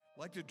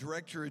I'd like to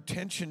direct your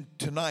attention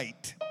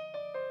tonight.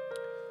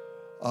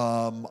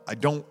 I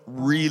don't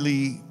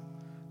really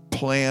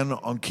plan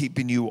on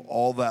keeping you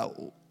all that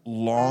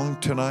long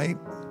tonight.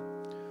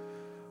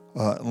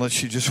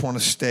 Unless you just want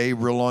to stay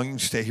real long, you can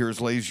stay here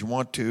as late as you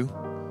want to.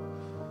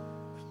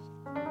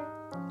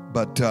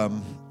 But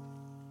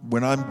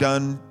when I'm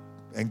done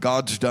and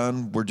God's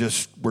done,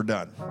 we're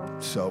done.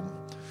 So,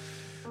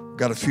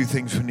 got a few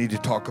things we need to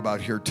talk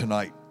about here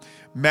tonight.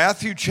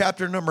 Matthew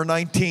chapter number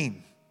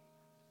 19.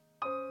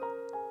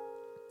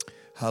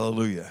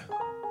 Hallelujah.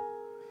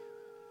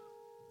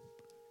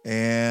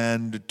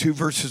 And two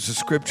verses of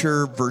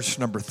scripture, verse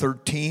number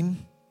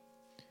 13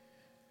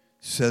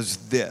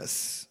 says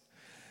this.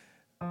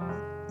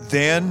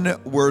 Then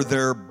were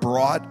there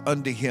brought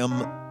unto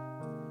him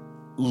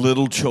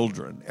little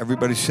children.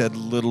 Everybody said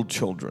little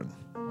children.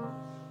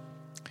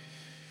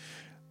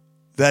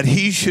 That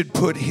he should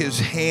put his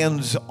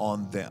hands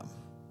on them.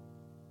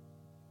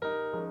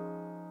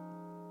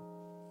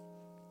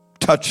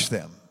 Touch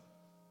them.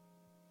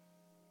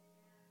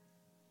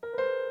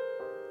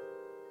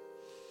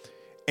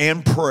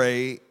 And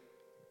pray,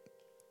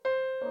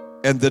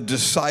 and the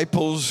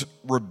disciples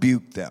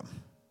rebuked them.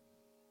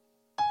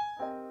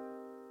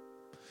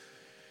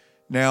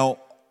 Now,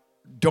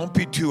 don't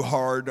be too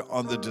hard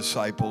on the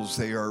disciples.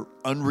 They are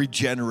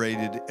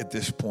unregenerated at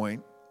this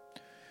point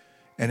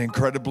and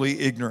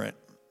incredibly ignorant.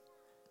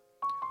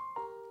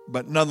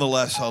 But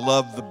nonetheless, I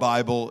love the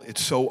Bible.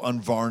 It's so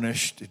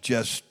unvarnished. It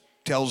just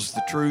tells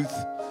the truth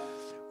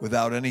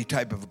without any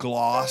type of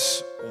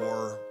gloss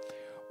or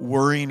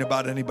worrying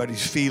about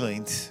anybody's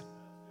feelings.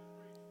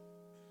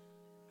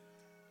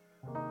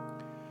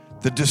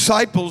 The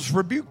disciples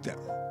rebuked them.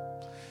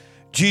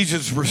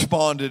 Jesus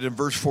responded in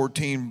verse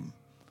 14,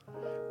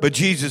 but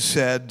Jesus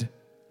said,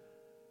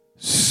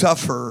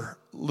 suffer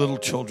little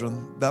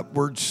children. That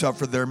word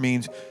suffer there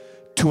means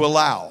to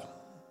allow.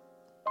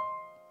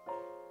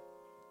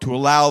 To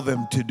allow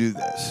them to do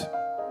this.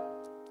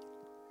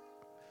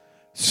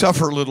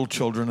 Suffer little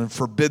children and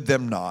forbid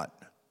them not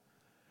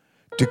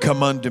to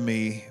come unto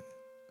me,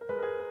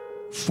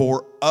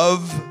 for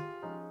of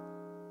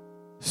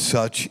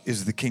such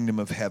is the kingdom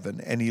of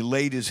heaven. And he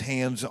laid his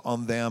hands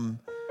on them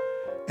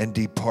and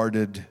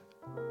departed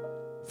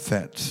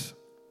thence.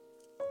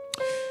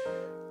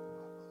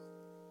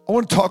 I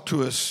want to talk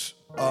to us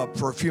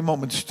for a few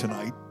moments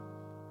tonight,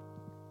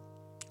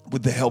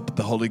 with the help of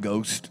the Holy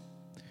Ghost,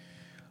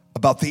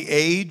 about the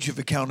age of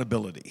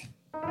accountability.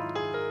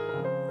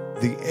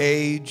 The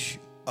age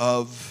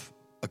of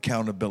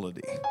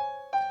accountability.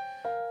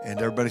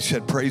 And everybody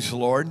said, praise the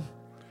Lord.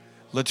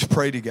 Let's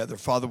pray together.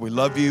 Father, we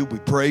love you. We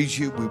praise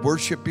you. We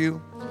worship you.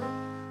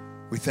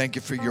 We thank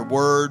you for your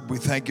word. We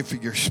thank you for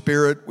your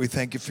spirit. We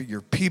thank you for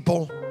your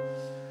people.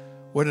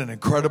 What an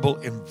incredible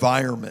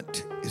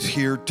environment is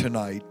here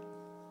tonight.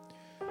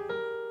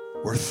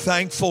 We're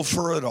thankful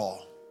for it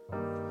all.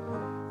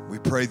 We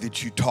pray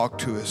that you talk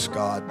to us,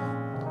 God,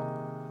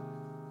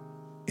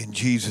 in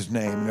Jesus'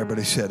 name. And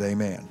everybody said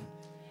amen.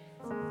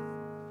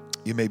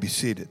 You may be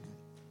seated.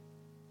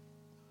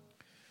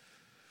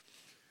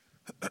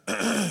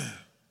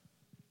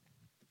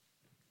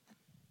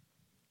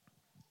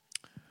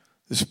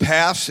 This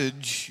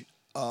passage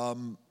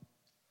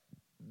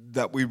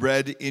that we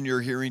read in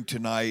your hearing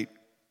tonight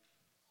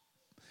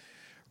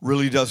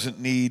really doesn't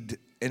need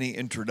any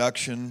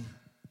introduction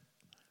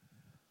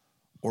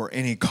or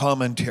any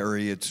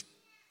commentary. It's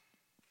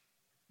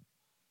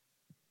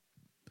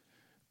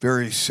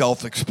very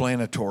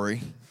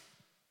self-explanatory.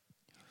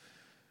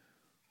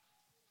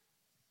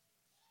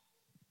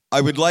 I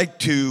would like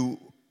to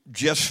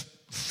just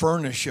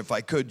furnish, if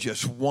I could,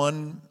 just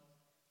one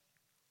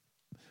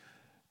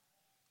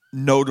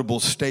notable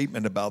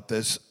statement about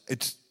this.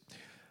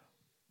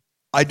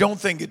 I don't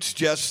think it's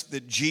just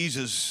that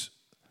Jesus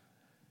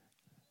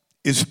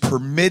is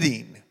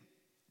permitting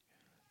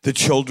the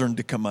children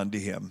to come unto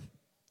him.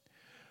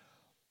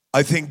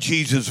 I think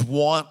Jesus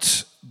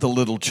wants the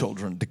little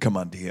children to come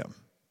unto him.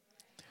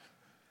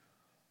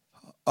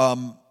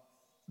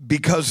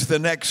 Because the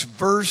next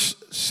verse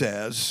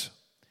says,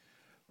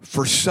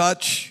 for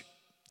such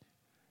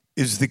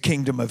is the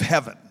kingdom of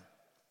heaven.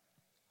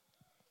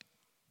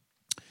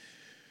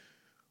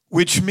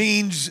 Which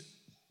means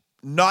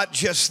not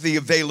just the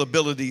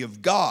availability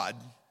of God.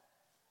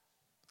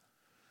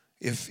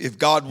 If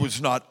God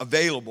was not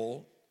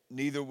available,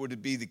 neither would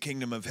it be the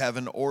kingdom of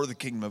heaven or the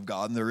kingdom of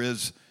God. And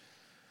there's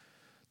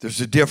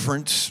a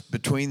difference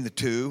between the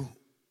two.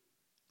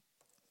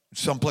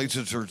 Some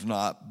places there's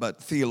not,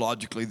 but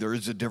theologically there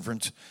is a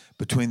difference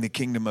between the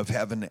kingdom of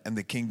heaven and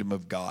the kingdom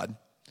of God.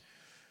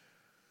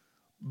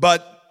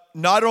 But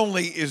not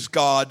only is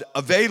God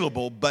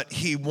available, but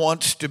he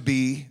wants to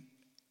be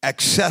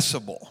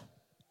accessible.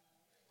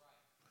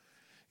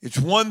 It's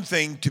one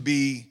thing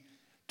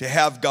to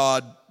have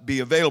God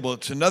be available.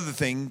 It's another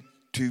thing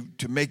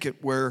to make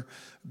it where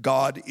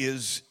God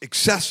is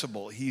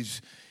accessible.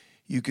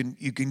 You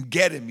can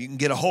get him. You can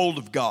get a hold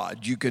of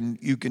God. You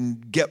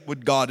can get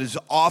what God is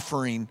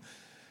offering,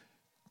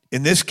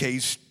 in this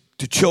case,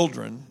 to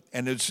children,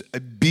 and it's a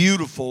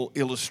beautiful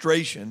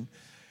illustration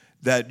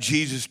that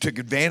Jesus took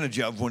advantage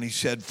of when he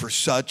said, "For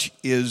such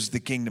is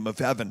the kingdom of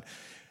heaven."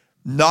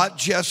 Not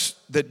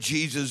just that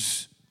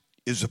Jesus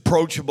is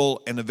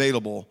approachable and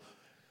available,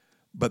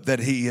 but that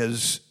he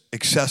is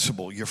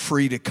accessible. You're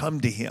free to come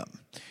to him.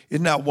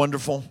 Isn't that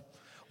wonderful?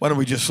 Why don't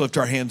we just lift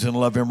our hands and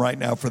love him right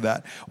now for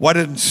that? Why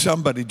didn't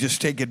somebody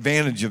just take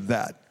advantage of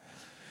that?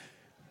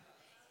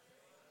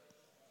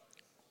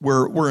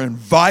 We're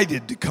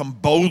invited to come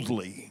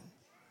boldly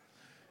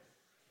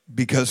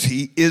because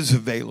he is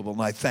available,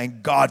 and I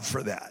thank God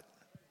for that.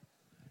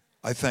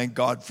 I thank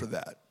God for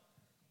that.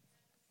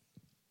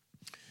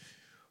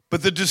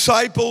 But the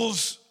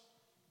disciples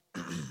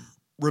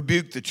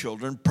rebuked the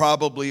children.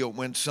 Probably it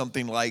went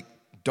something like,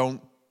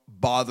 "Don't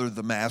bother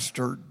the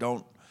master.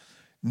 Don't.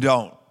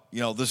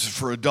 This is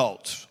for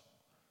adults.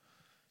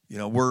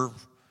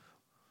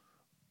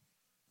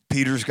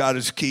 Peter's got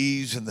his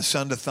keys, and the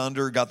son of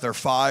thunder got their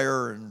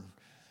fire, and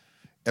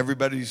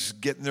everybody's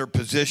getting their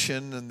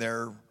position, and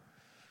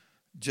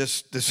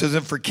this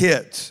isn't for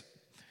kids."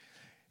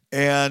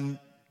 And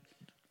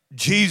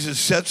Jesus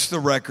sets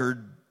the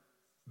record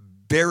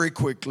very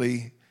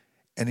quickly,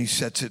 and he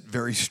sets it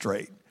very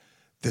straight.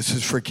 This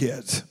is for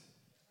kids.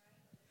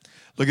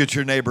 Look at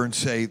your neighbor and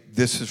say,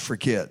 "This is for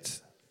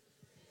kids."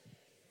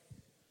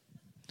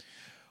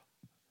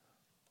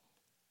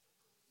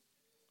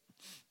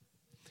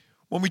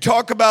 When we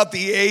talk about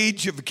the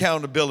age of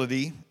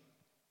accountability,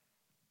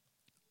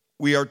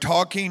 we are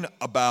talking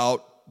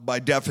about, by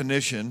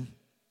definition,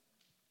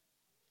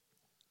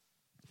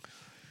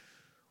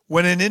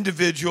 when an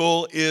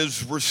individual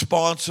is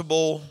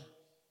responsible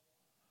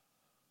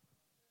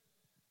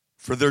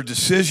for their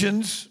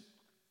decisions,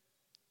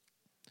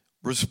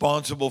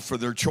 responsible for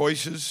their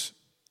choices,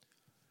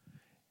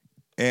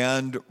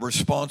 and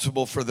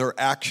responsible for their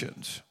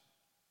actions.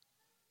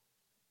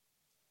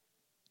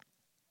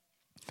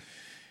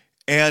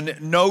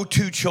 And no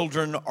two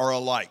children are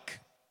alike.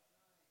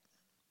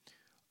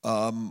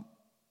 My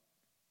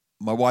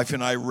wife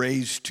and I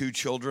raised two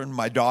children.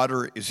 My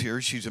daughter is here.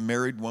 She's a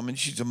married woman.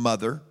 She's a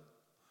mother.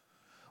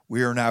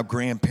 We are now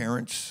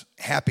grandparents,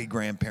 happy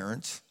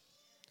grandparents.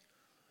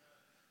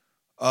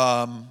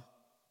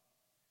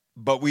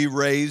 But we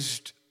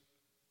raised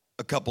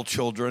a couple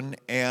children,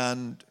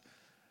 and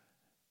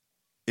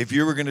if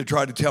you were going to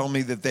try to tell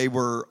me that they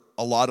were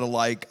a lot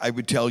alike, I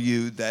would tell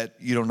you that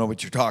you don't know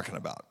what you're talking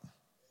about.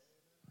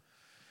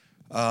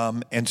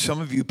 And some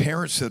of you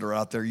parents that are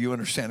out there, you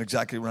understand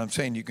exactly what I'm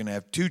saying. You can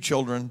have two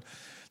children.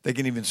 They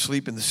can even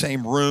sleep in the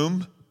same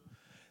room.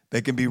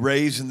 They can be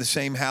raised in the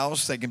same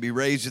house. They can be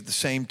raised at the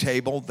same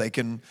table. They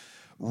can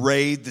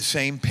raid the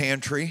same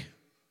pantry.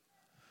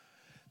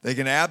 They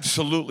can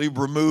absolutely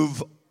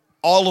remove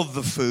all of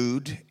the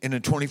food in a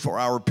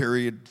 24-hour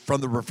period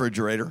from the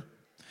refrigerator.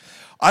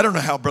 I don't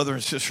know how Brother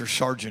and Sister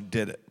Sargent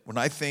did it. When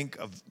I think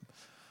of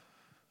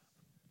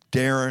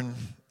Darren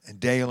and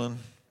Dalen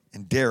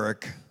and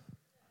Derek,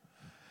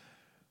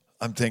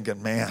 I'm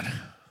thinking, man,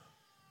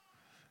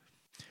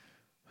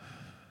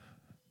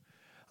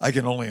 I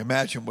can only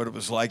imagine what it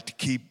was like to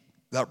keep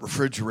that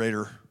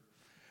refrigerator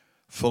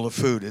full of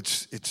food.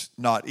 It's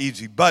not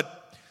easy.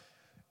 But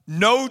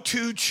no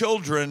two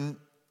children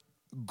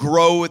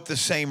grow at the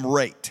same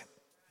rate.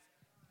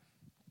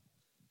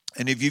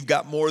 And if you've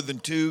got more than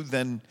two,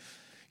 then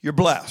you're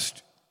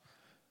blessed.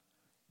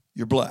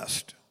 You're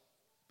blessed.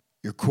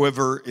 Your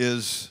quiver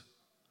is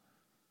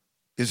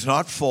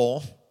not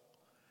full.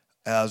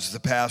 As the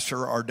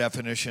pastor, our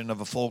definition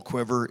of a full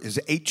quiver is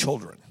 8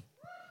 children.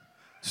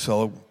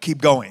 So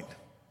keep going.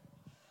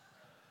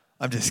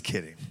 I'm just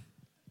kidding.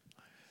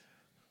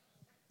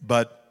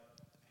 But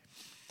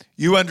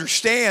you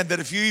understand that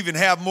if you even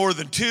have more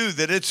than 2,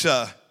 that it's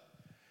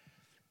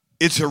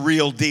a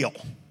real deal.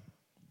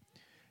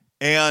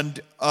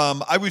 And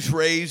I was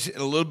raised in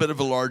a little bit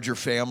of a larger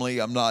family.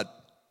 I'm not,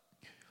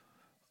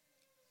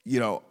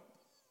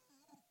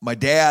 my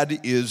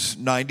dad is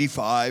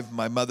 95.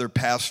 My mother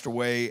passed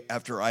away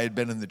after I had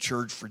been in the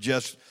church for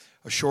just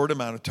a short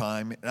amount of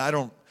time. And I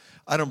don't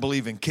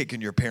believe in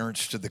kicking your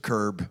parents to the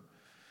curb.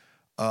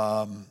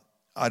 I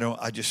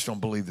just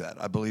don't believe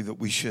that. I believe that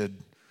we should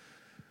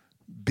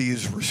be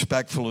as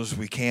respectful as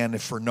we can,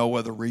 if for no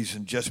other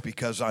reason, just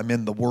because I'm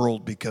in the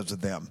world because of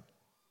them.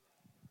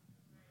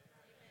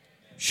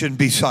 Shouldn't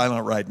be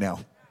silent right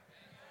now.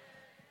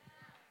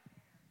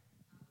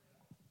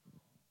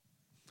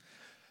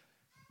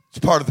 It's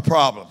part of the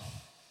problem.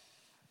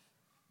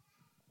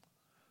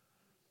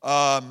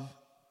 My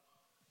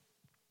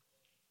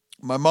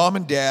mom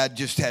and dad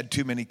just had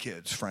too many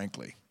kids,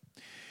 frankly.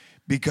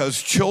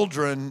 Because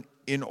children,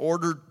 in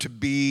order to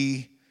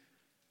be,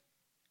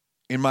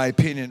 in my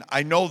opinion,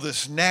 I know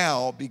this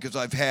now because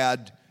I've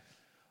had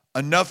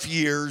enough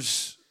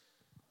years.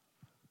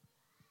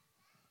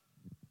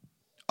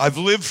 I've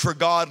lived for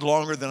God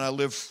longer than I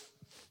live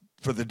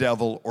for the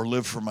devil or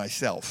live for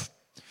myself.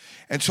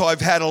 And so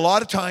I've had a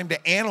lot of time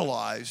to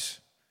analyze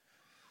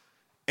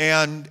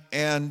and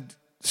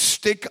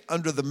stick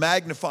under the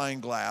magnifying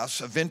glass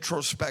of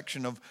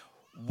introspection of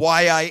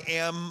why I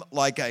am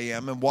like I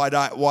am and why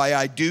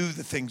I do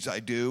the things I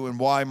do and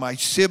why my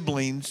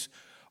siblings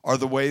are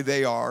the way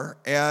they are.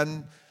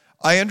 And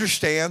I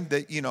understand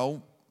that,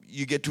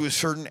 you get to a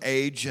certain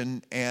age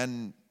and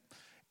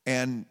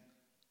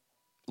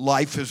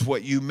life is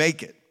what you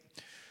make it.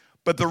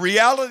 But the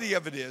reality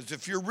of it is,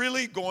 if you're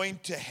really going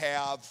to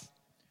have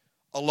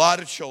a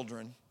lot of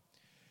children,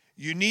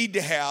 you need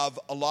to have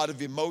a lot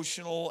of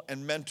emotional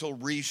and mental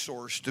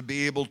resource to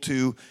be able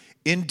to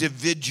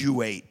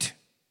individuate.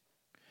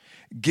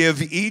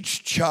 Give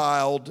each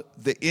child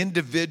the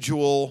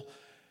individual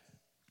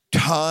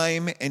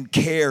time and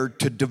care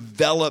to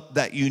develop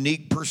that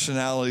unique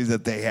personality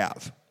that they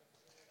have.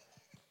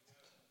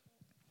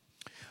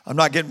 I'm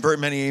not getting very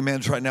many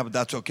amens right now, but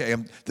that's okay.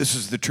 This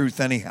is the truth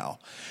anyhow.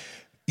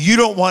 You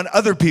don't want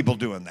other people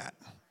doing that.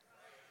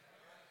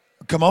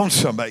 Come on,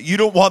 somebody. You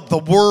don't want the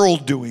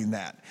world doing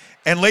that.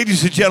 And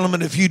ladies and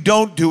gentlemen, if you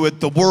don't do it,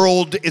 the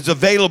world is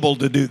available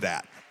to do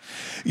that.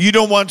 You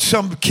don't want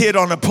some kid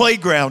on a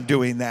playground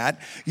doing that.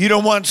 You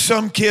don't want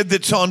some kid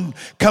that's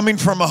coming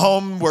from a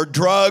home where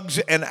drugs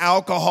and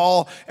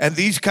alcohol and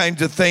these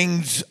kinds of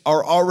things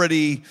are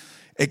already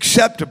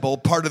acceptable,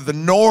 part of the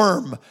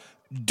norm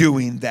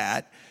doing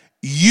that.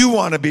 You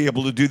want to be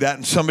able to do that,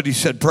 and somebody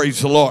said, praise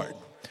the Lord.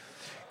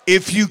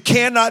 If you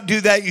cannot do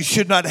that, you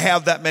should not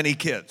have that many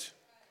kids.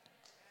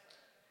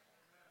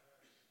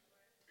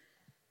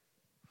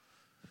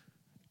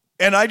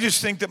 And I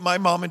just think that my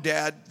mom and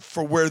dad,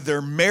 for where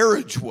their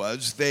marriage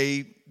was,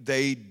 they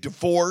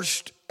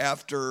divorced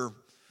after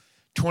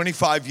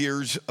 25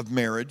 years of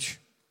marriage,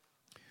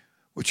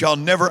 which I'll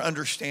never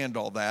understand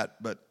all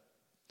that, but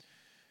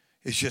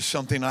it's just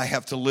something I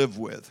have to live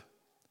with.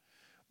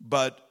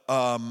 But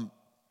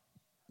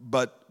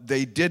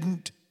they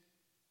didn't.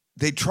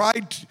 They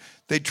tried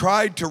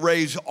to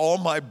raise all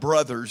my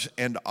brothers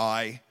and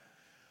I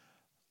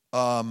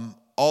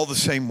all the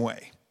same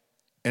way,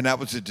 and that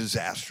was a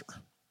disaster.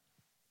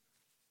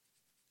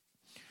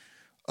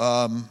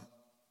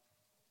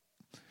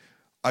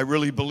 I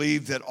really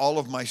believe that all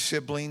of my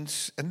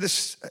siblings, and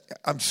this,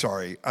 I'm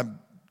sorry, I'm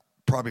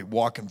probably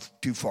walking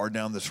too far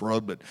down this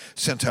road, but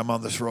since I'm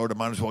on this road, I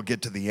might as well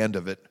get to the end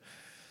of it.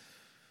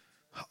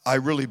 I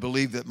really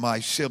believe that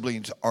my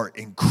siblings are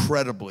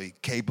incredibly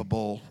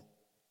capable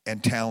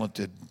and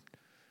talented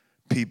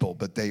people,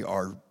 but they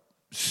are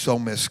so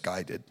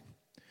misguided.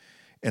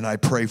 And I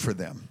pray for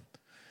them.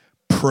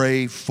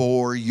 Pray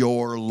for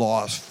your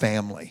lost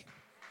family.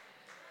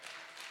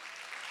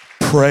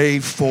 Pray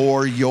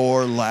for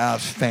your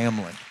last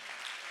family.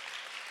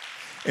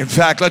 In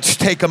fact, let's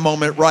take a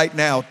moment right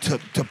now to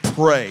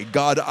pray.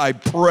 God, I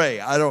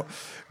pray.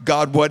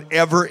 God,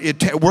 whatever it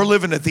takes. We're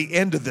living at the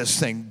end of this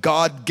thing.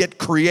 God, get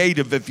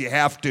creative if you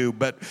have to,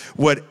 but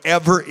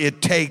whatever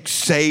it takes,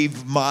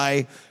 save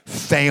my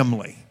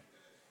family.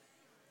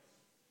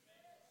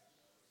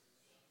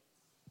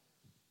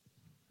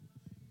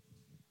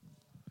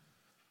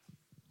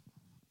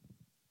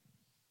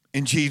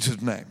 In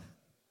Jesus' name.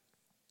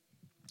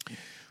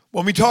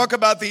 When we talk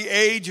about the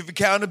age of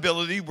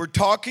accountability, we're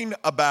talking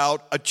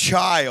about a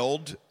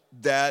child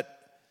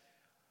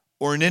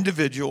or an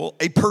individual,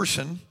 a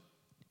person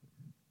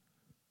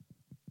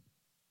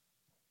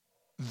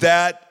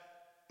that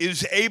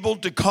is able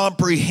to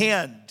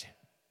comprehend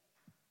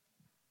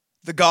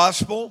the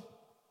gospel,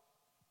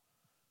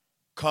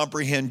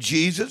 comprehend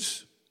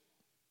Jesus,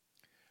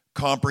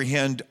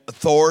 comprehend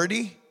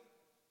authority,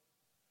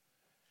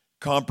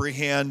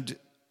 comprehend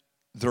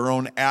their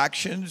own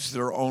actions,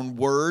 their own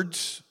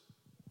words.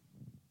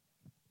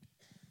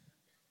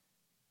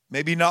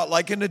 Maybe not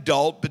like an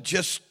adult, but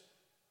just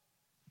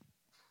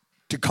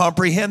to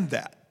comprehend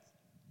that.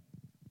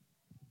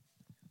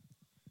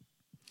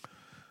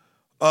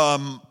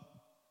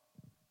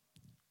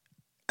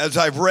 As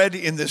I've read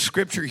in the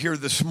scripture here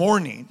this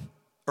morning,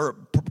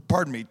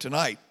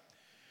 tonight,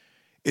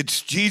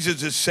 it's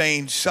Jesus is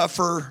saying,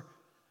 suffer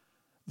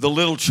the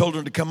little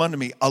children to come unto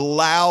me.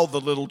 Allow the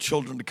little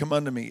children to come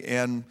unto me.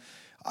 And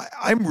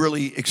I'm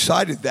really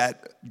excited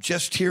that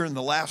just here in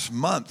the last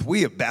month,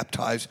 we have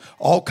baptized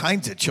all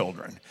kinds of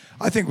children.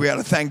 I think we ought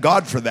to thank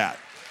God for that.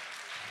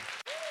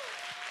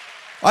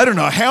 I don't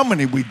know how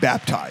many we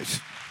baptized.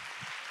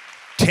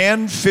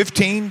 10,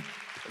 15,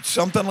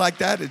 something like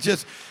that.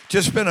 It's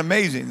just been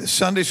amazing. The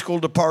Sunday school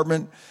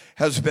department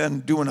has been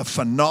doing a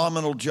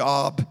phenomenal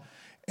job.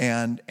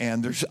 And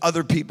there's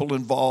other people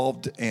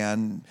involved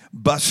and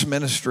bus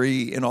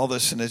ministry and all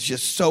this. And it's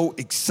just so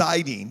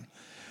exciting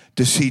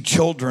to see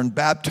children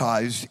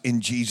baptized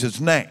in Jesus'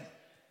 name.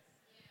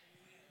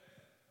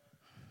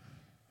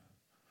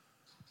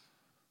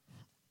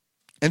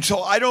 And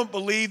so I don't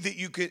believe that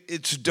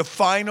it's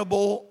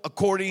definable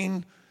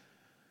according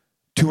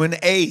to an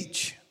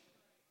age.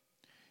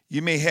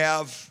 You may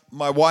have,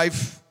 my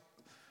wife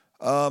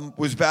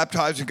was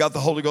baptized and got the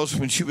Holy Ghost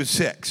when she was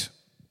 6.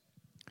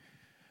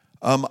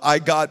 I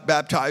got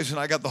baptized and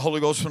I got the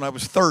Holy Ghost when I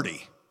was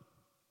 30.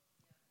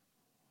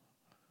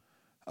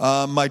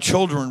 My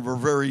children were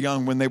very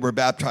young when they were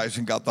baptized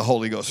and got the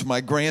Holy Ghost.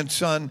 My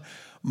grandson,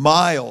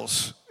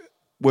 Miles,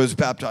 was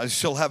baptized. I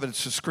still have it.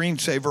 It's a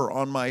screensaver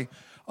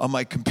on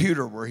my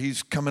computer where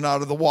he's coming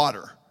out of the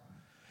water.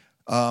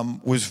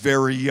 Was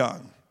very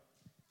young.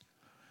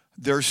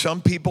 There are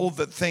some people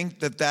that think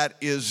that that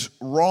is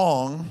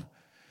wrong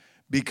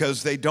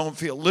because they don't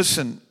feel.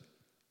 Listen,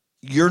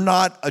 you're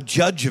not a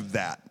judge of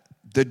that.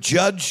 The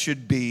judge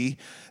should be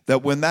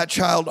that when that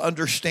child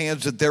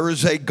understands that there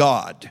is a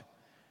God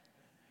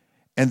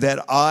and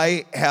that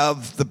I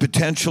have the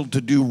potential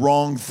to do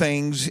wrong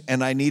things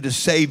and I need a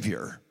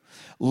Savior.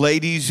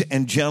 Ladies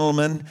and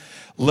gentlemen,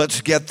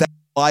 let's get that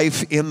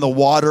life in the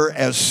water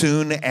as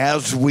soon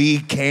as we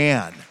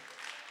can.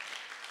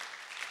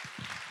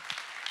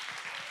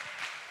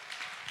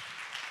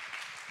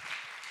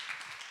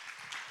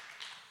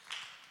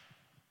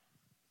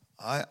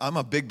 I'm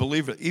a big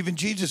believer. Even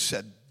Jesus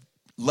said,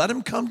 let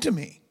him come to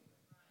me.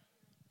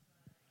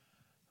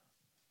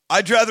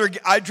 I'd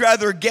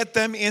rather get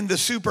them in the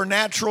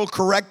supernatural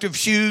corrective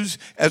shoes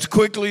as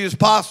quickly as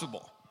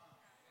possible.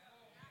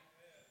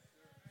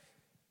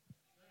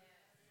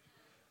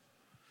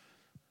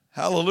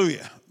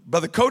 Hallelujah.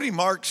 Brother Cody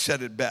Marks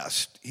said it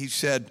best. He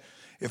said,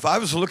 if I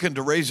was looking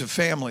to raise a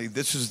family,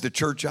 this is the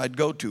church I'd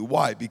go to.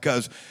 Why?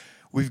 Because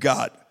we've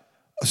got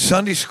a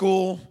Sunday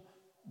school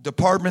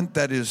department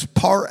that is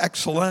par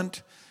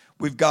excellent.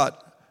 We've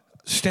got,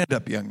 stand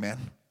up, young man.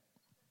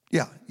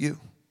 Yeah, you.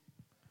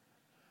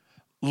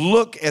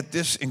 Look at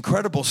this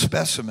incredible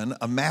specimen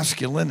of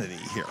masculinity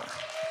here.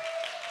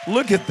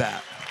 Look at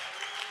that.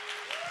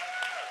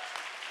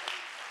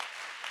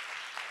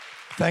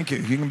 Thank you.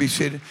 You can be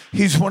seated.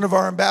 He's one of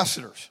our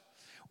ambassadors.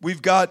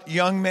 We've got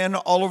young men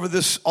all over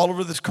this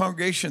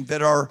congregation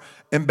that are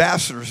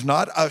ambassadors,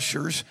 not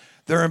ushers.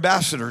 They're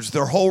ambassadors.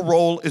 Their whole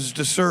role is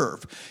to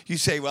serve. You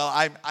say, well,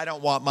 I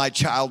don't want my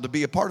child to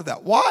be a part of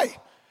that. Why?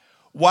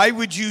 Why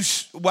would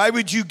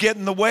you get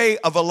in the way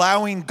of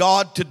allowing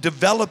God to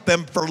develop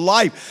them for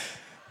life?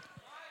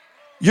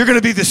 You're going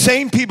to be the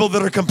same people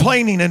that are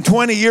complaining in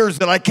 20 years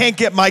that I can't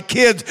get my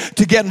kids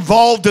to get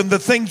involved in the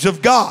things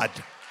of God.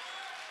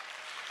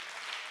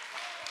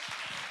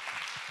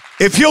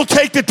 If you'll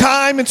take the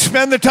time and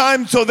spend the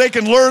time so they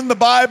can learn the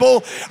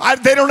Bible,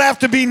 they don't have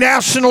to be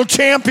national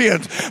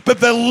champions, but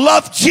they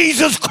love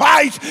Jesus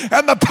Christ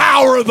and the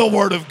power of the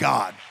Word of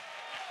God.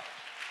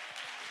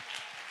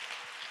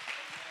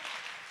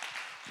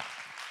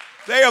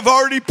 They have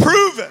already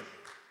proven.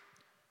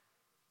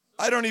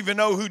 I don't even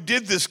know who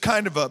did this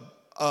kind of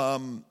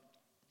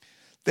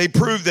they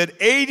proved that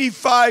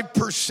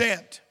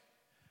 85%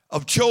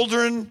 of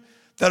children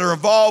that are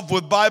involved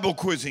with Bible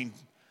quizzing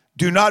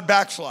do not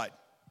backslide.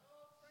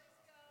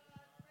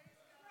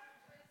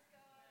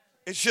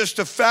 It's just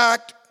a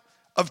fact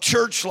of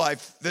church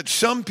life that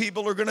some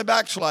people are going to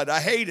backslide. I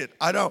hate it.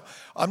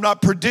 I'm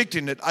not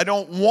predicting it. I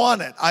don't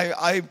want it.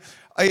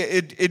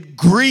 It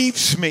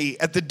grieves me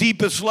at the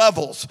deepest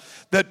levels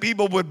that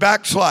people would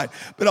backslide.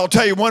 But I'll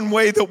tell you one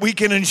way that we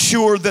can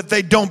ensure that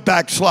they don't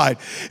backslide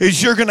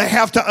is you're going to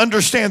have to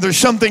understand there's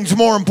some things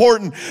more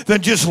important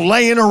than just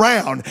laying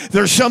around.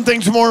 There's some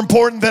things more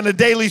important than a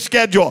daily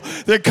schedule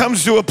that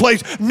comes to a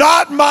place,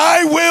 not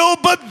my will,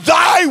 but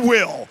thy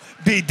will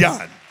be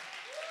done.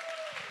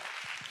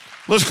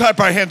 Let's clap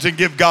our hands and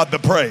give God the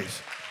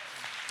praise.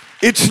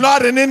 It's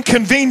not an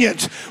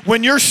inconvenience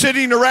when you're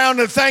sitting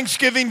around a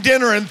Thanksgiving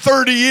dinner in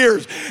 30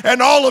 years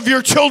and all of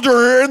your children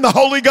are in the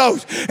Holy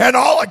Ghost. And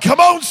come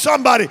on,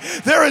 somebody.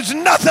 There is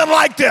nothing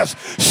like this.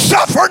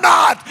 Suffer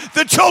not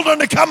the children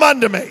to come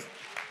unto me.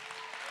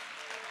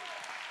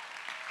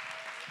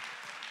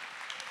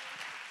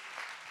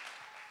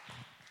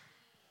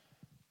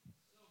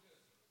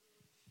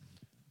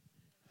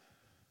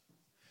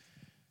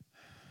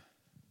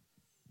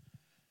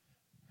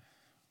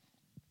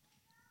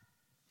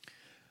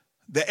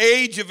 The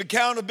age of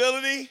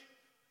accountability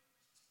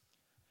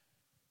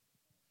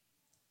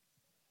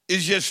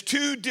is just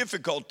too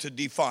difficult to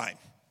define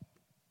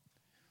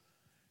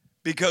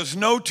because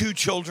no two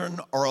children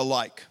are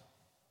alike.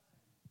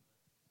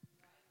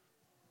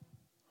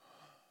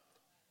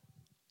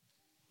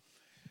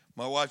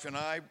 My wife and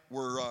I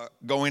were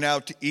going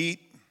out to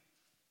eat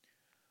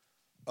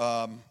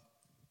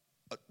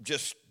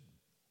just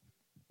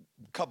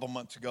a couple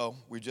months ago.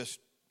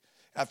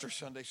 After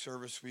Sunday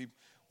service, we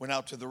went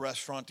out to the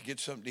restaurant to get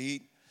something to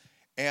eat,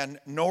 and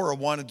Nora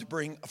wanted to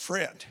bring a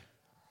friend.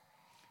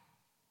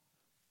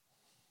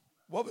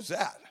 What was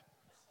that?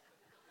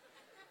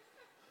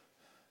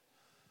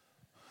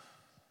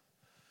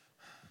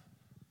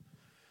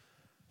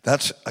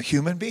 That's a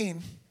human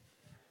being,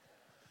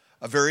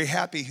 a very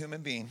happy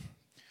human being.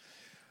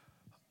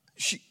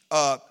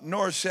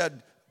 Nora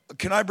said,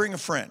 can I bring a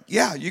friend?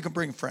 Yeah, you can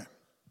bring a friend.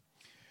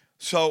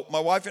 So my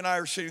wife and I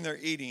are sitting there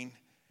eating,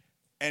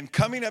 and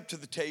coming up to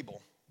the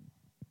table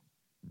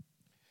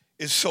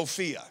is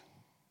Sophia.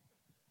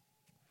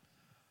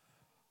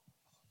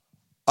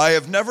 I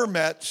have never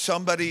met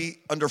somebody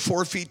under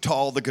 4 feet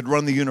tall that could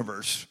run the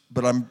universe,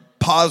 but I'm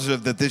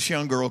positive that this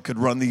young girl could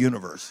run the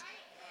universe.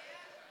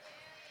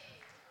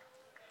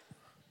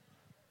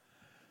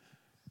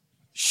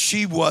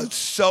 She was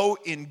so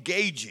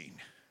engaging.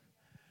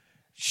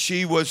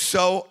 She was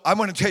so, I'm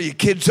going to tell you,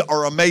 kids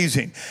are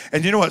amazing.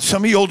 And you know what?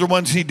 Some of you older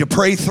ones need to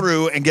pray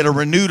through and get a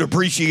renewed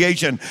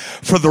appreciation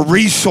for the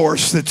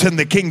resource that's in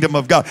the kingdom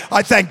of God.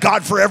 I thank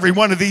God for every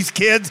one of these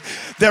kids.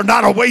 They're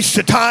not a waste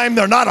of time.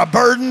 They're not a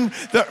burden.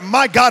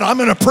 My God, I'm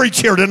going to preach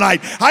here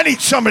tonight. I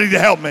need somebody to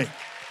help me.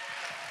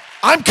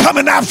 I'm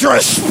coming after a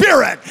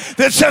spirit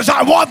that says,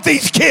 I want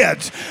these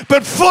kids.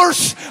 But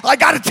first, I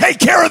got to take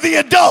care of the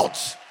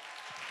adults.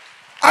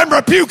 I'm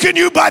rebuking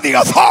you by the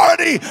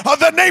authority of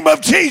the name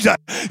of Jesus.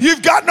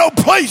 You've got no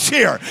place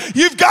here.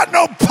 You've got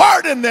no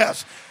part in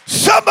this.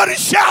 Somebody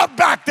shout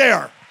back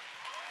there.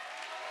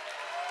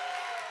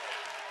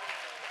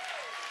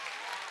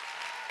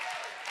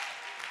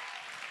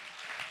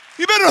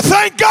 You better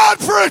thank God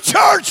for a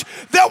church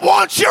that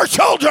wants your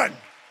children.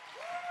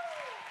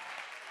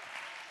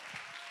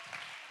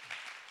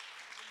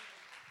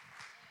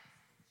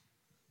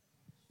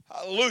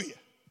 Hallelujah.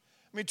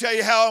 Let me tell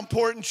you how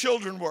important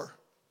children were.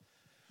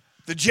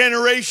 The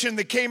generation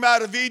that came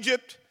out of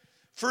Egypt,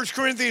 1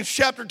 Corinthians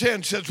chapter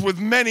 10 says, with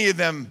many of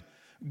them,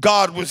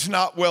 God was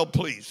not well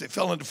pleased. They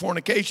fell into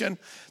fornication.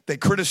 They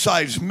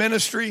criticized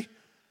ministry.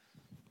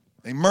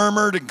 They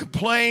murmured and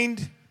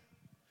complained.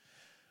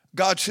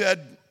 God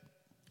said,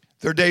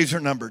 their days are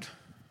numbered.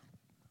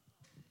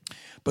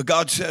 But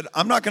God said,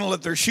 I'm not going to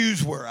let their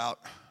shoes wear out.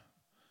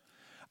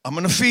 I'm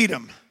going to feed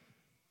them.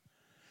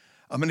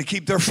 I'm going to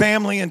keep their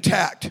family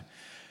intact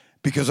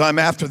because I'm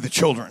after the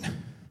children.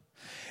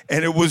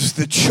 And it was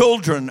the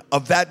children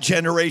of that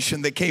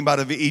generation that came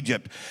out of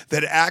Egypt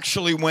that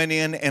actually went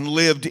in and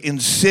lived in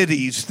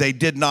cities they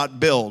did not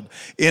build,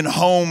 in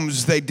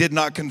homes they did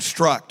not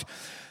construct.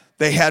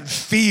 They had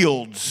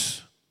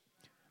fields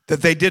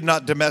that they did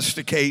not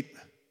domesticate.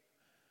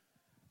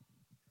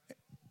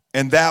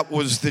 And that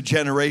was the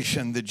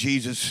generation that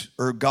Jesus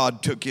or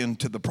God took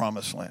into the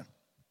promised land.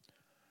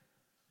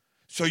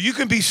 So you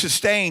can be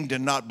sustained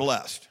and not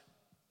blessed.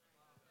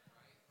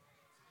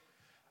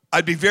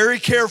 I'd be very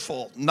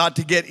careful not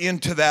to get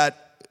into that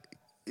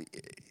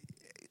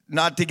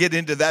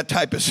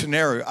type of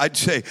scenario. I'd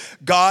say,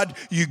 God,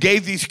 you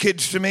gave these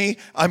kids to me.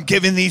 I'm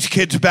giving these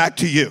kids back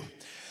to you.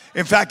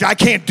 In fact, I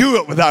can't do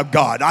it without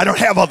God. I don't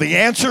have all the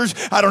answers.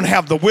 I don't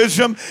have the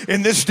wisdom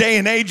in this day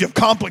and age of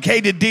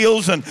complicated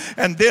deals and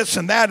this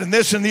and that and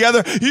this and the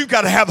other. You've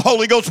got to have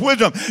Holy Ghost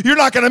wisdom. You're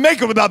not going to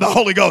make it without the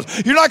Holy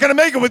Ghost. You're not going to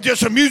make it with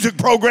just a music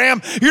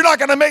program. You're not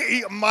going to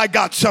make, my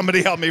God,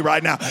 somebody help me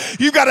right now.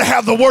 You've got to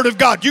have the Word of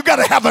God. You've got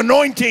to have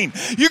anointing.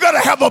 You've got to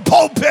have a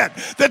pulpit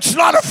that's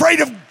not afraid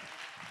of.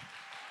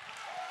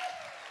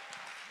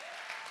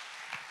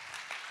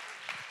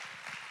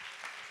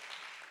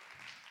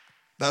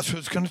 That's what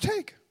it's going to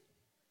take.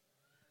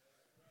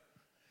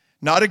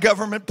 Not a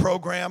government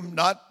program,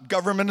 not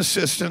government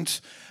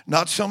assistance,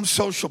 not some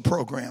social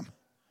program.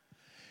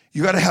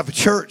 You got to have a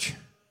church.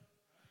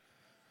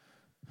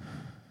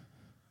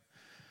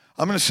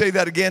 I'm going to say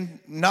that again,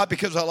 not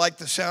because I like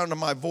the sound of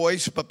my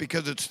voice, but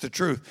because it's the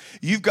truth.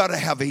 You've got to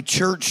have a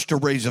church to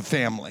raise a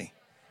family.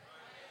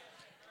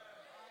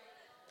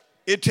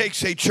 It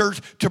takes a church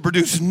to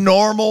produce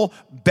normal,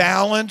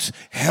 balanced,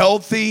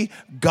 healthy,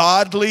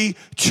 godly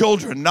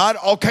children. Not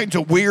all kinds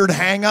of weird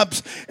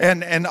hang-ups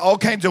and all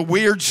kinds of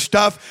weird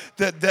stuff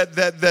that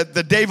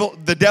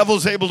the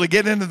devil's able to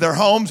get into their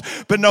homes.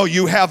 But no,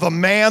 you have a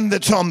man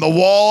that's on the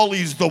wall.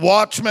 He's the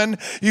watchman.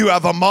 You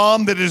have a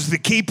mom that is the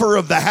keeper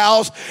of the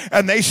house.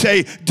 And they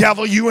say,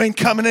 devil, you ain't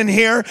coming in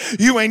here.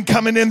 You ain't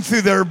coming in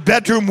through their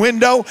bedroom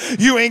window.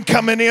 You ain't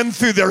coming in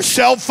through their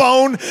cell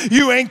phone.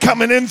 You ain't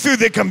coming in through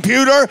the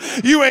computer.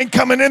 You ain't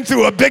coming in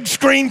through a big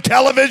screen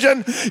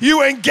television.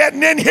 You ain't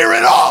getting in here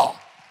at all.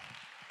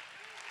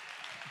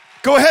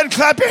 Go ahead and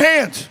clap your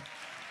hands.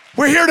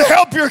 We're here to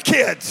help your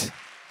kids.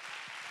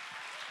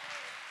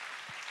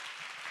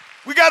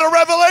 We got a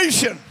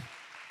revelation.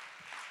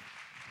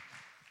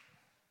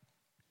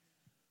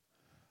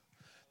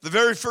 The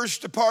very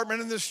first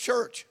department in this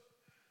church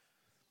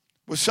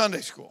was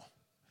Sunday school.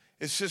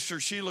 Is Sister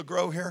Sheila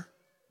Grow here?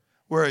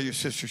 Where are you,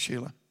 Sister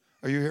Sheila?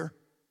 Are you here?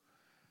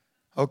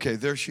 Okay,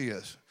 there she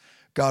is.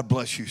 God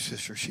bless you,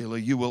 Sister Sheila.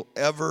 You will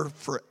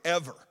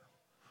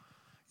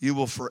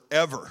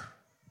forever.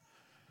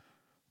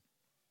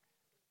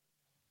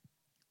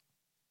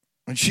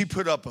 And she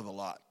put up with a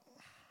lot.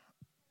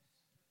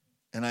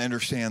 And I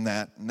understand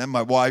that. And then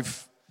my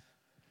wife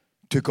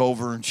took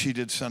over and she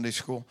did Sunday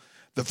school.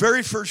 The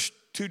very first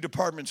two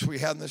departments we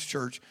had in this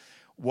church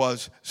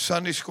was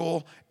Sunday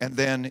school and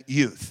then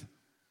youth.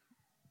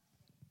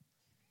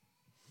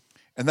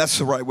 And that's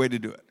the right way to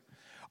do it.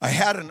 I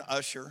had an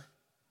usher.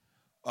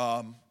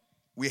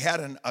 We had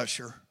an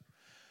usher,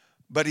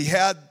 but he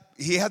had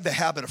the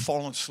habit of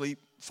falling asleep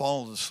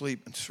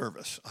in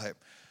service. I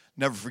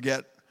never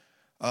forget.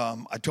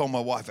 I told my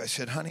wife, I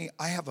said, honey,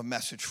 I have a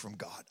message from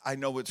God. I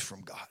know it's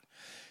from God.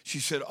 She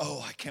said,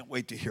 oh, I can't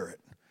wait to hear it.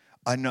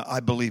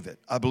 I believe it.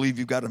 I believe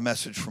you've got a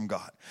message from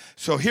God.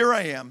 So here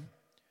I am.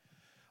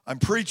 I'm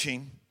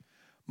preaching.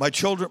 My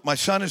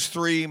son is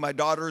 3. My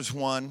daughter is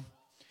 1.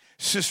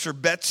 Sister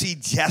Betsy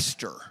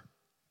Jester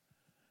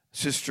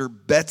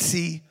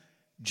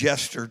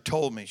Jester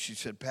told me, she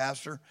said,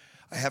 Pastor,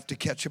 I have to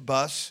catch a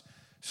bus,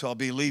 so I'll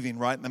be leaving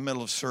right in the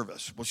middle of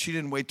service. Well, she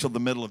didn't wait till the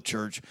middle of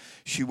church.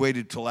 She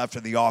waited till after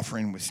the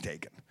offering was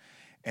taken.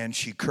 And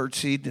she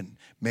curtsied and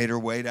made her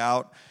way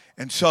out.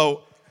 And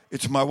so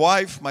it's my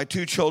wife, my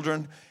 2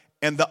 children,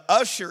 and the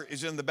usher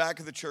is in the back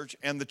of the church,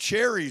 and the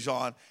chair he's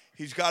on,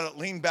 he's got it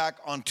leaned back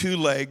on 2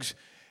 legs,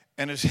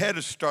 and his head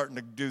is starting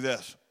to do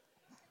this.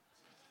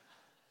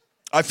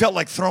 I felt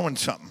like throwing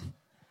something.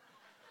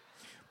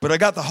 But I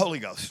got the Holy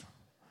Ghost.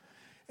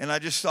 And I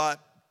just thought,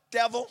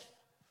 devil.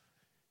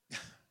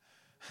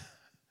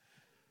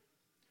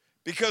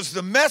 Because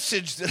the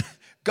message that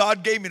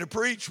God gave me to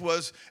preach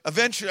was,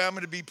 eventually I'm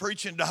going to be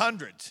preaching to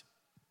hundreds.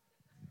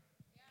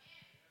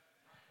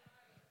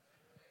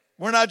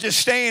 We're not just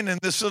staying in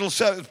this little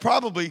set.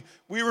 Probably,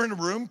 we were in a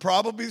room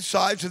probably the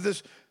size of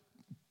this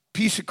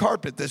piece of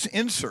carpet, this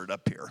insert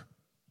up here.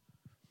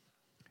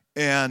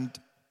 And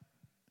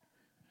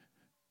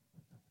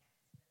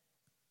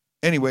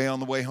anyway, on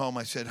the way home,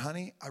 I said,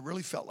 honey, I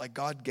really felt like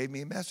God gave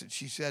me a message.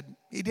 She said,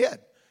 he did.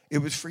 It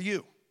was for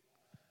you.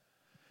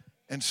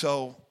 And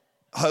so,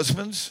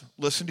 husbands,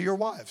 listen to your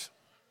wives.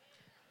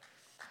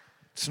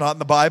 It's not in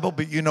the Bible,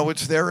 but you know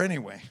it's there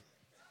anyway.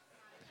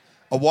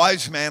 A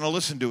wise man will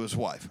listen to his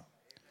wife.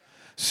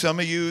 Some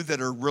of you that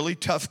are really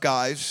tough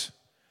guys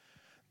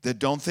that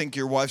don't think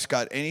your wife's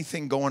got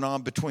anything going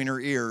on between her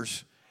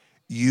ears,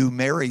 you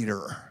married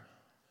her.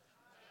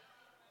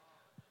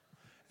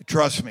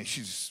 Trust me,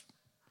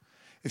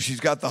 if she's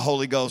got the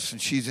Holy Ghost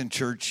and she's in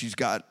church, she's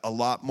got a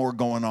lot more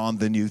going on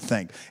than you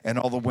think. And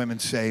all the women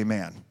say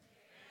amen.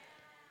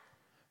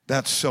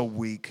 That's so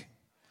weak.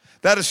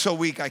 That is so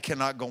weak I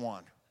cannot go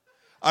on.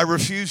 I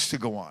refuse to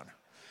go on.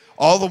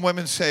 All the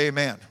women say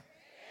amen.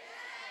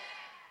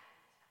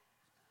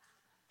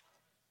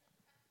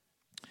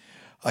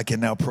 I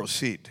can now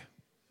proceed.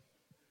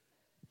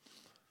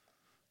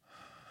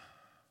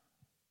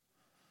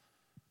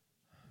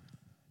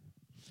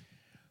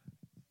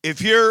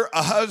 If you're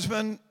a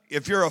husband,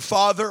 if you're a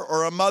father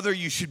or a mother,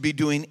 you should be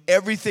doing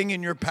everything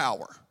in your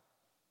power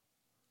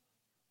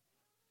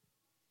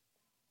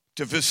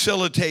to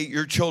facilitate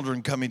your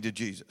children coming to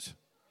Jesus.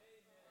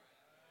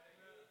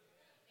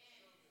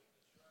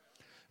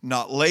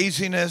 Not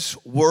laziness,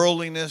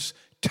 worldliness,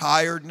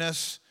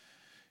 tiredness,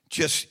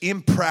 just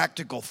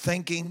impractical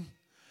thinking,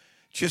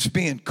 just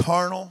being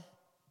carnal.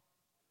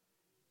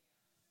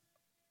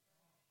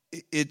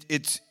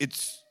 It's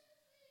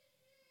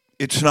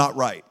not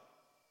right.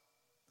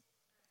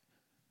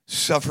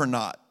 Suffer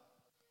not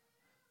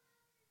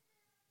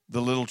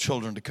the little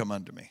children to come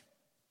unto me.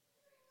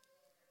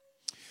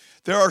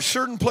 There are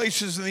certain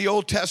places in the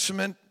Old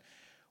Testament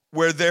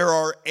where there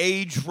are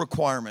age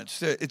requirements.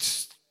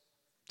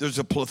 There's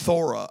a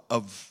plethora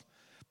of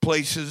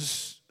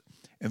places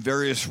and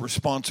various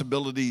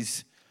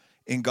responsibilities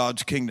in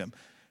God's kingdom.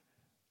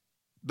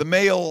 The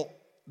male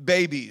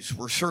babies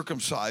were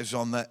circumcised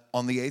on the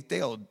 8th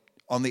day.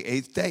 On the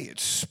 8th day, it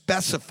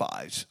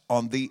specifies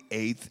on the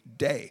 8th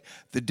day.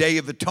 The Day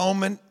of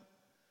Atonement,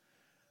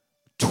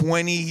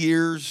 20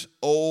 years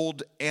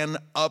old and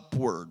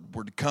upward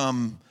were to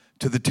come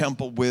to the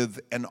temple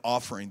with an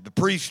offering. The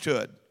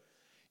priesthood,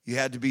 you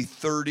had to be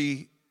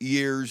 30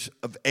 years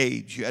of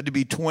age. You had to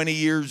be 20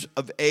 years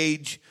of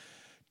age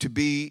to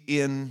be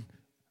in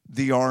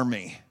the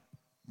army,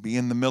 be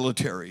in the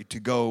military,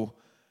 to go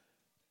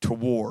to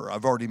war.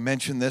 I've already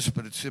mentioned this,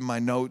 but it's in my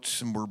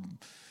notes, and we're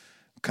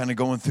kind of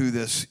going through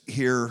this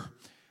here.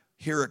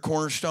 Here at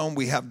Cornerstone,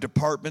 we have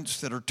departments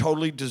that are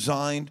totally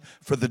designed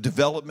for the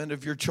development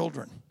of your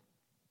children.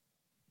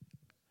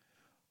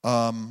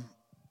 And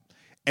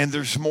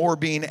there's more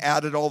being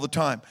added all the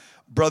time.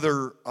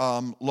 Brother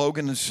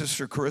Logan and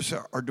Sister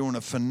Carissa are doing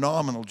a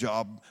phenomenal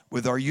job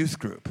with our youth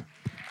group.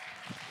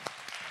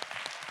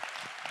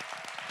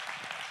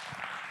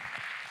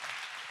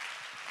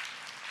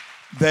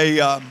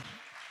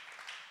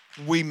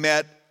 We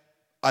met,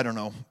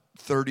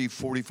 30,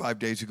 45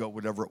 days ago,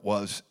 whatever it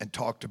was, and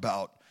talked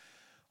about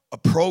a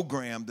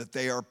program that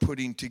they are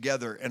putting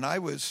together. And I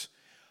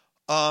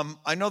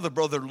know that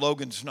Brother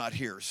Logan's not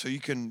here, so you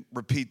can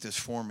repeat this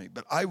for me,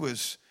 but I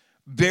was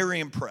very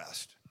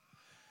impressed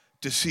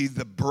to see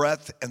the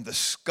breadth and the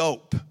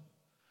scope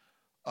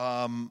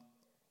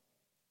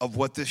of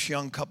what this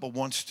young couple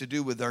wants to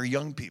do with our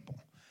young people.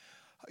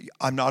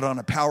 I'm not on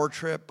a power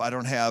trip. I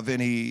don't have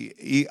any.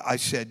 I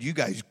said, you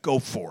guys go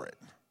for it.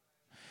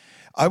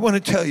 I want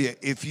to tell you,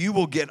 if you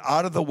will get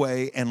out of the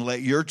way and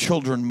let your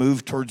children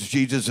move towards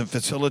Jesus and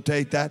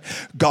facilitate that,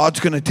 God's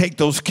going to take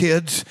those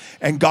kids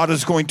and God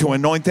is going to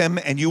anoint them,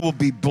 and you will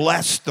be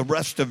blessed the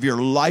rest of your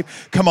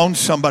life. Come on,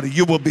 somebody.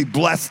 You will be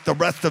blessed the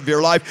rest of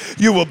your life.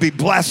 You will be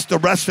blessed the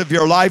rest of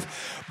your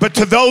life. But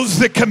to those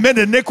that commit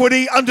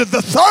iniquity under the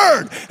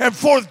 3rd and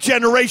 4th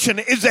generation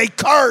is a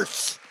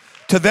curse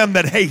to them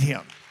that hate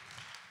him.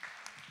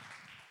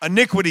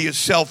 Iniquity is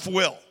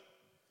self-will.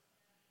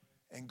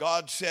 And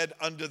God said,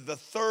 under the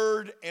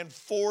 3rd and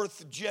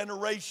 4th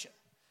generation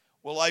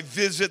will I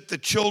visit the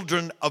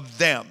children of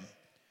them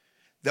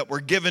that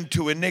were given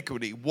to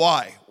iniquity.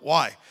 Why?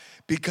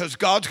 because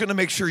God's going to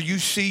make sure you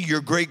see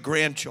your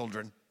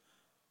great-grandchildren.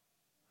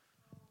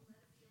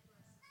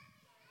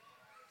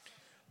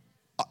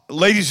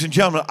 Ladies and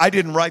gentlemen, I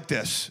didn't write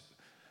this.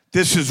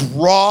 This is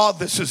raw.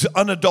 This is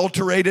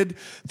unadulterated.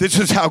 This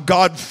is how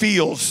God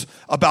feels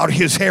about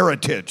his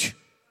heritage.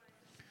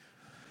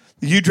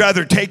 You'd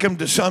rather take them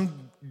to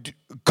some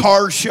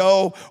car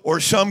show or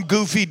some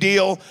goofy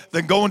deal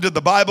than going to the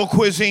Bible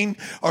quizzing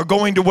or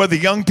going to where the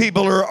young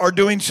people are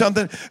doing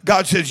something.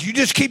 God says, you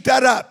just keep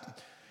that up.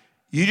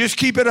 You just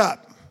keep it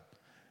up.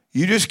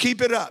 You just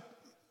keep it up.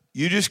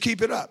 You just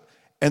keep it up.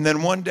 And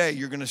then one day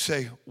you're going to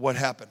say, what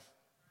happened?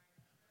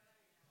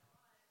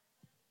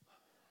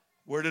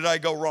 Where did I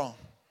go wrong?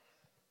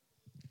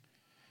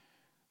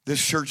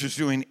 This church is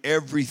doing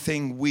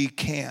everything we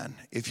can,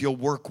 if you'll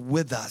work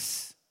with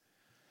us,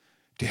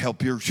 to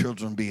help your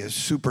children be a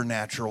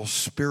supernatural,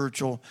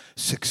 spiritual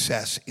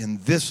success in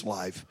this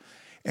life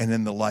and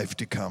in the life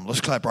to come.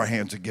 Let's clap our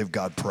hands and give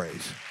God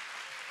praise.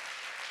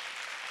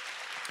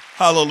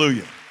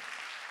 Hallelujah.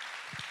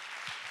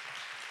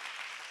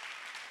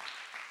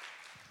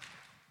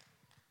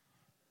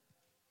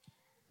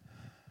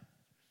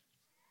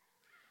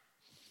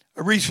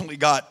 I recently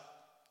got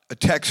a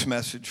text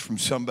message from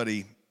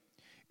somebody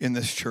in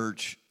this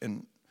church,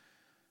 and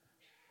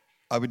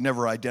I would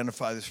never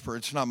identify this person.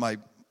 It's not my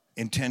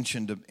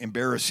intention to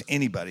embarrass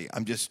anybody.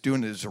 I'm just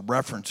doing it as a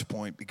reference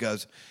point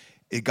because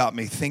it got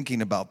me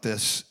thinking about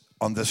this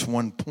on this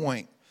one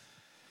point.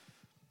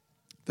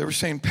 They were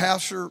saying,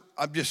 Pastor,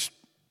 I just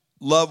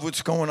love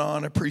what's going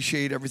on,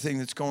 appreciate everything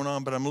that's going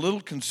on, but I'm a little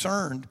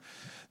concerned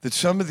that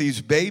some of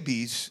these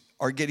babies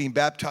are getting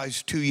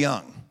baptized too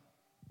young.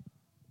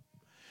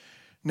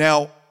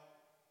 Now,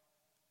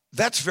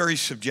 that's very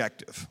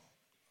subjective.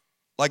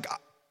 Like,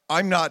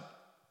 I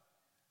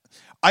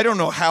don't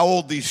know how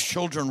old these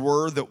children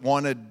were that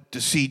wanted to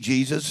see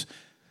Jesus.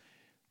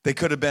 They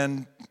could have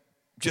been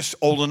just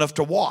old enough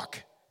to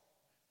walk.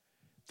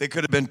 They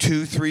could have been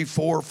 2, 3,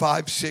 4,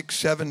 5, 6,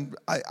 7.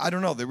 I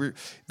don't know.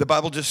 The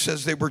Bible just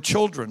says they were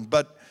children.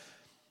 But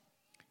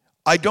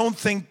I don't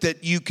think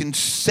that you can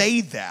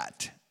say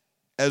that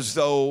as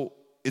though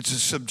it's a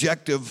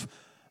subjective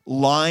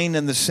line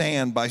in the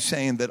sand by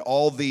saying that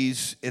all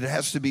these, it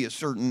has to be a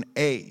certain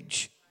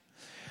age.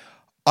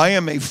 I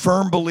am a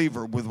firm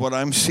believer with what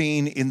I'm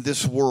seeing in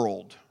this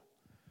world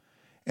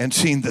and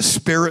seeing the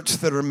spirits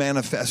that are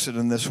manifested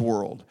in this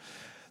world,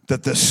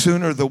 that the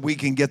sooner that we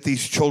can get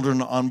these children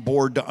on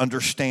board to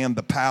understand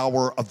the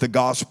power of the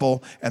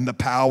gospel and the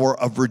power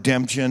of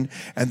redemption,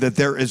 and that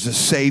there is a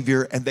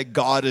Savior, and that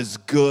God is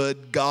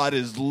good, God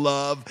is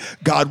love,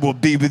 God will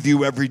be with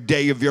you every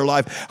day of your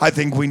life. I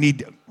think we need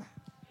to.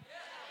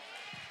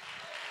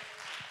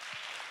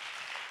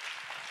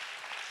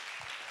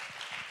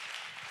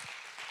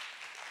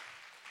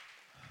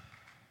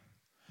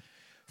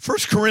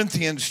 First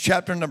Corinthians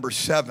chapter number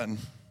 7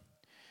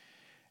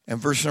 and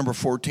verse number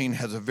 14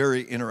 has a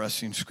very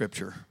interesting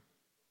scripture.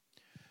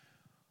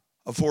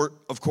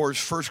 Of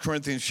course, 1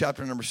 Corinthians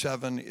chapter number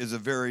 7 is a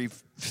very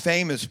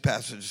famous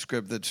passage of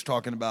scripture that's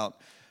talking about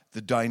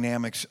the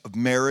dynamics of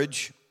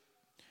marriage.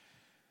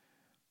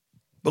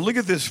 But look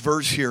at this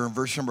verse here in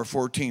verse number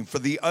 14. For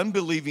the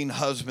unbelieving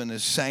husband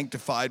is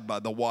sanctified by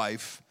the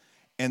wife,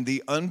 and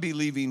the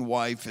unbelieving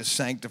wife is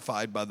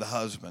sanctified by the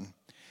husband.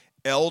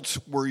 Else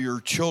were your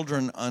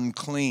children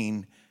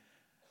unclean,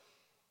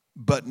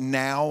 but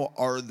now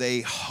are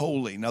they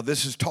holy. Now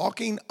this is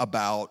talking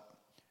about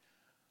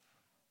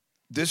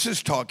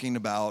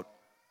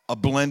a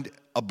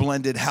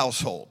blended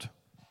household.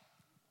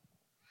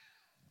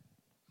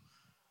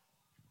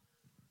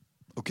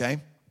 Okay?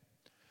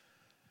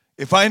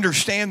 If I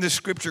understand this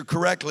scripture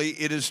correctly,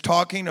 it is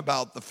talking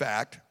about the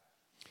fact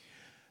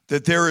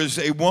that there is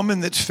a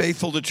woman that's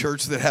faithful to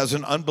church that has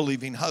an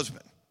unbelieving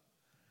husband.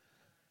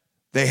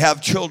 They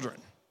have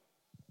children.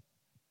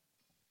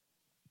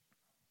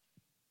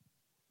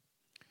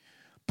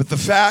 But the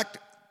fact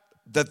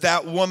that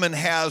that woman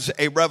has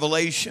a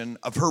revelation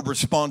of her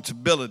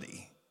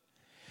responsibility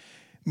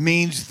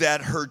means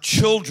that her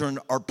children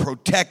are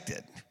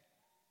protected.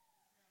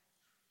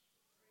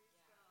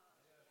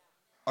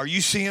 Are you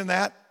seeing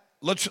that?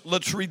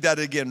 Let's read that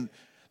again.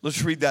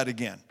 Let's read that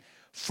again.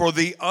 For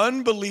the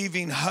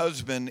unbelieving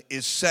husband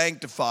is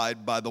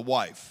sanctified by the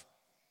wife,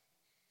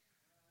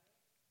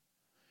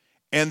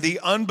 and the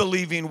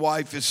unbelieving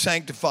wife is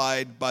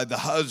sanctified by the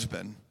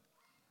husband.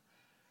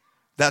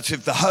 That's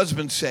if the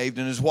husband's saved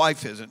and his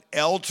wife isn't.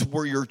 Else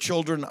were your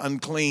children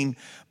unclean,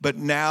 but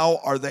now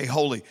are they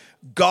holy.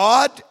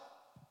 God,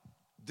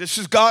 this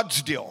is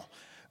God's deal.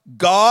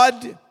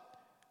 God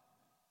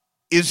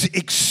is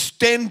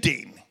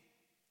extending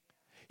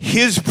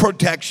his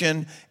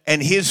protection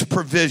and his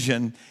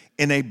provision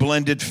in a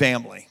blended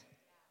family.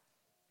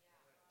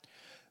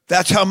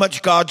 That's how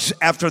much God's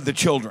after the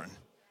children.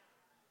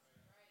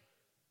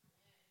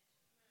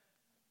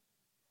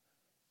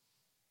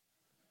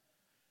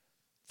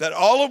 That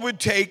all it would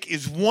take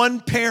is one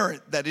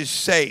parent that is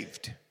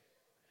saved,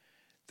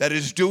 that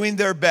is doing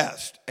their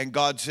best, and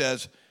God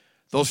says,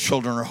 those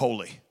children are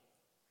holy.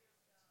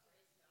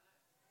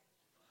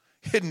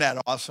 Isn't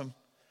that awesome?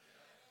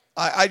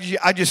 I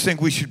just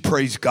think we should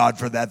praise God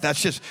for that.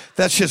 That's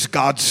just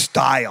God's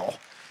style.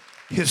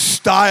 His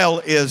style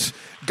is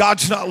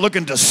God's not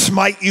looking to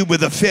smite you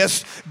with a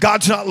fist.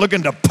 God's not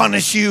looking to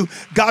punish you.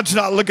 God's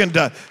not looking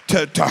to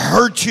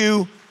hurt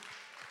you.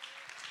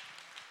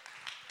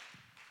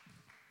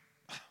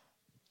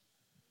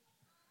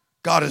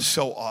 God is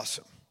so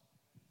awesome.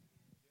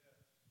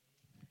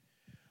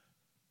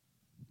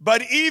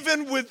 But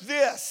even with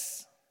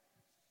this,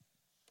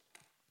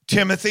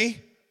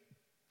 Timothy,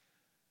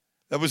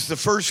 that was the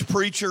first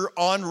preacher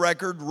on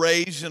record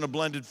raised in a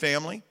blended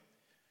family.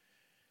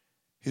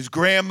 His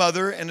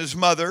grandmother and his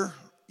mother,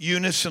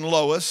 Eunice and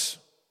Lois,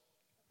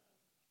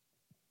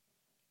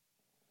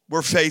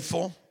 were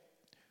faithful,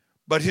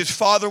 but his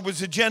father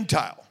was a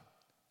Gentile.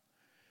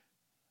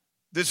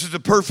 This is a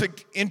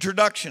perfect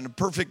introduction, a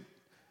perfect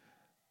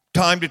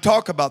time to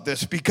talk about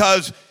this.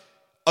 Because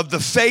of the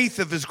faith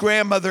of his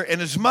grandmother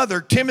and his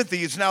mother,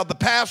 Timothy is now the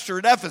pastor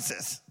at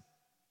Ephesus.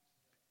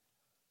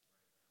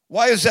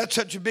 Why is that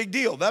such a big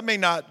deal? That may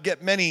not get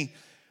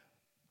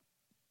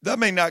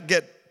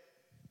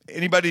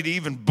anybody to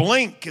even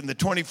blink in the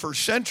 21st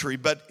century,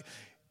 but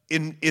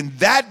in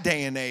that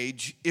day and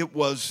age, it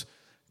was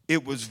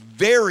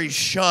very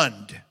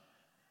shunned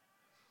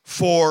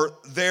for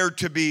there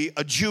to be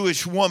a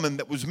Jewish woman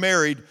that was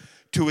married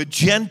to a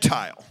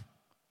Gentile,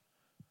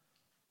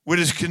 which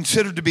is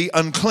considered to be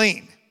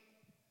unclean.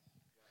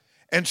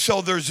 And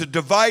so there's a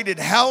divided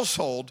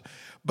household.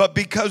 But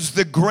because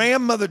the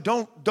grandmother,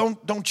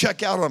 don't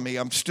check out on me.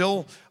 You're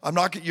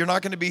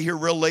not going to be here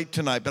real late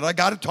tonight, but I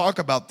got to talk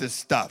about this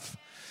stuff.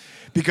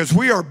 Because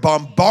we are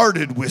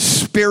bombarded with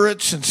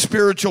spirits and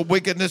spiritual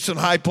wickedness in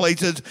high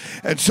places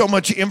and so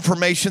much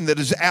information that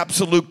is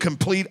absolute,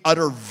 complete,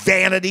 utter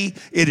vanity.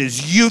 It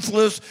is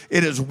useless.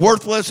 It is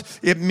worthless.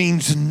 It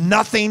means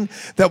nothing.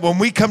 That when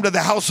we come to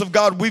the house of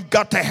God, we've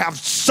got to have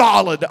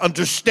solid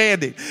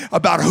understanding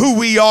about who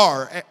we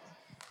are.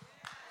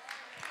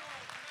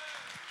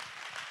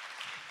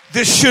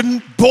 This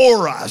shouldn't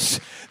bore us.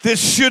 This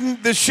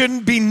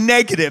shouldn't be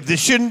negative. This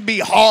shouldn't be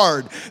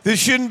hard. This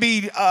shouldn't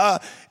be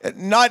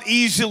not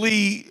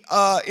easily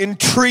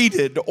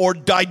entreated or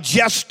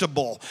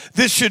digestible.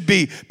 This should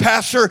be,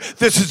 Pastor,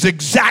 this is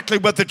exactly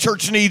what the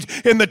church needs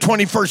in the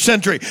 21st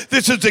century.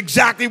 This is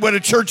exactly what a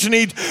church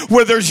needs,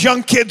 where there's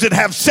young kids that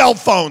have cell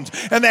phones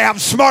and they have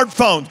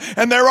smartphones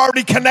and they're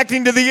already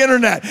connecting to the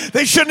internet.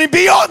 They shouldn't even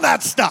be on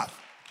that stuff.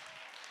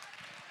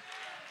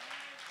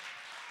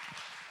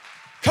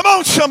 Come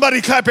on,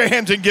 somebody, clap your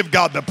hands and give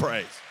God the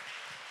praise.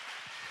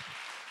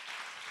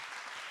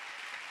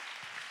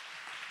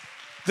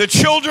 The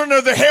children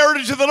are the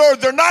heritage of the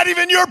Lord. They're not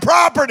even your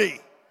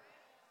property.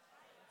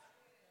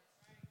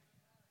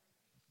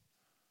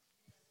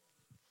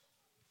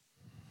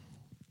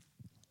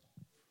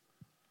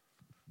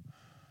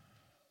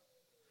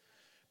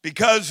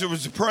 Because there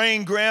was a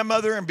praying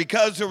grandmother and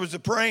because there was a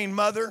praying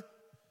mother,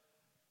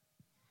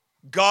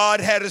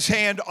 God had his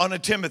hand on a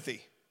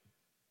Timothy.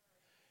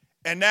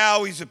 And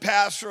now he's a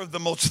pastor of the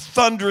most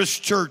thunderous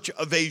church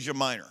of Asia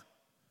Minor.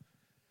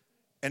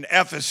 And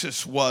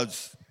Ephesus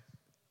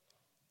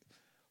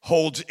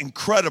holds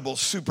incredible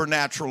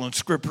supernatural and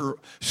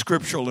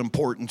scriptural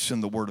importance in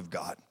the Word of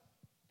God.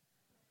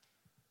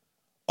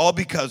 All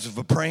because of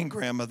a praying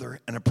grandmother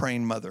and a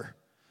praying mother.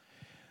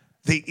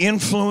 The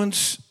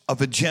influence of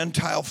a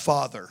Gentile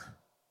father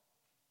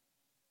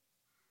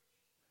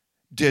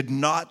did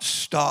not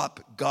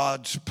stop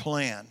God's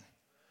plan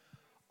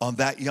on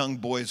that young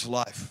boy's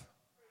life.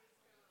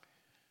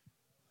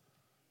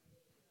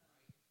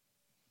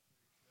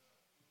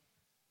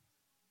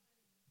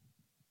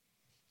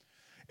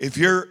 If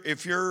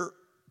you're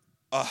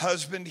a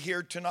husband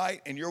here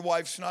tonight and your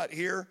wife's not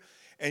here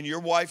and your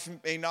wife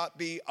may not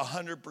be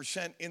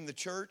 100% in the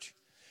church,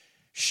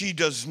 she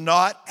does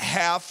not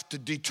have to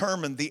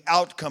determine the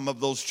outcome of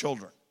those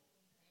children.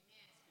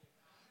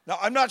 Now,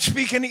 I'm not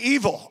speaking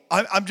evil.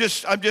 I'm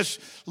just,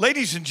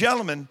 ladies and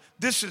gentlemen,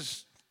 this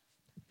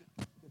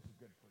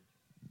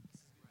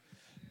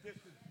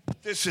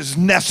is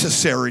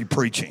necessary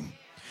preaching.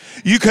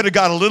 You could have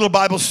got a little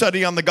Bible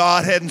study on the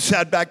Godhead and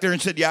sat back there and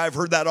said, yeah, I've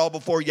heard that all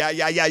before. Yeah.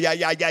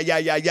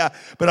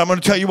 But I'm going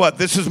to tell you what,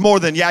 this is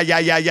more than yeah.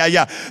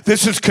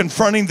 This is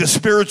confronting the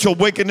spiritual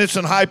wickedness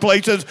in high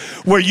places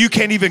where you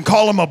can't even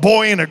call them a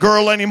boy and a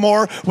girl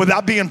anymore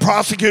without being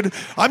prosecuted.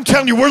 I'm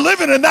telling you, we're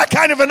living in that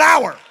kind of an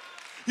hour.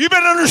 You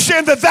better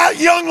understand that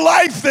young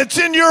life that's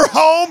in your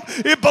home,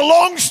 it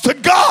belongs to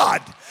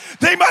God.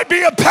 They might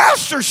be a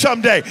pastor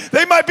someday.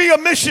 They might be a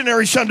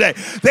missionary someday.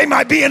 They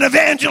might be an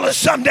evangelist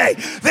someday.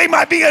 They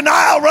might be an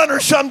aisle runner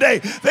someday.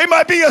 They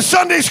might be a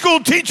Sunday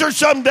school teacher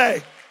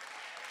someday.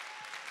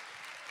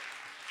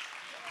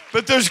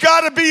 But there's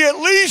got to be at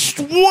least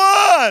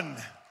one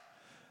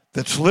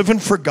that's living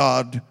for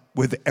God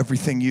with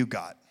everything you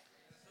got.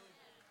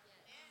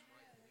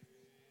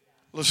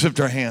 Let's lift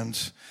our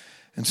hands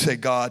and say,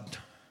 God,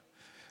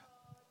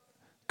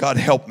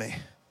 help me.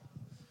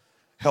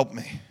 Help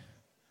me.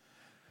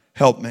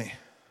 Help me.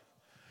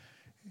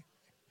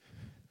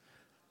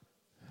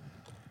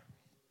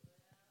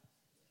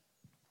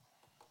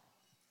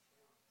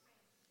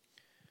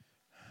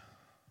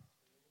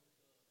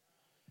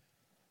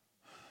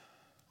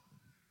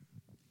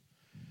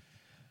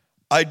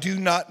 I do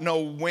not know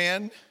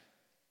when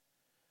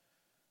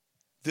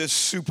this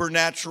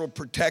supernatural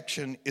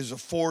protection is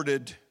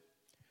afforded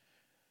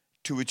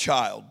to a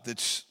child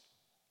that's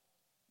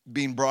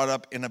being brought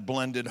up in a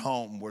blended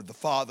home where the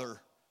father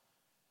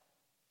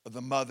or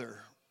the mother,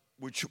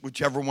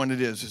 whichever one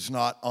it is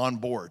not on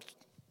board.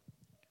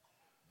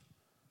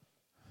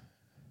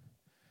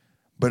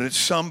 But at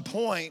some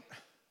point,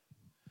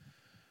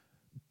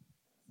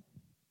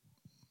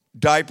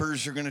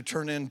 diapers are going to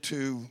turn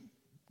into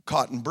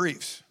cotton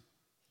briefs.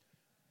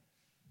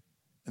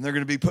 And they're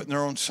going to be putting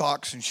their own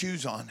socks and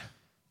shoes on.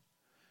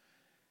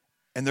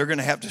 And they're going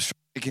to have to start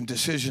making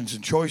decisions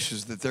and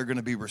choices that they're going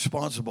to be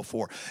responsible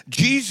for.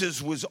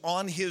 Jesus was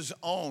on his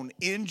own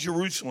in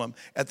Jerusalem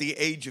at the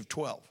age of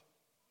 12.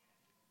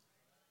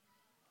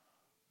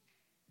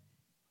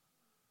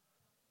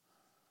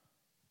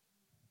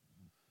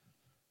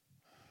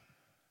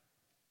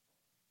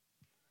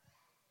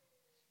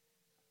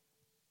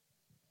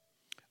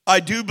 I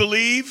do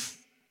believe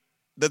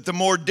that the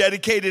more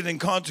dedicated and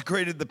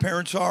consecrated the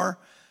parents are,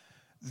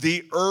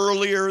 the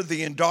earlier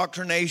the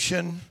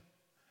indoctrination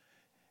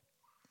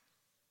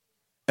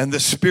and the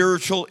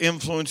spiritual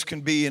influence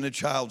can be in a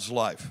child's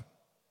life.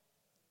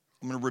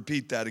 I'm going to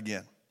repeat that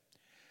again.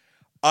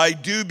 I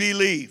do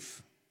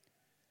believe,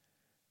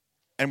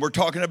 and we're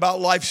talking about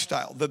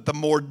lifestyle, that the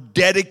more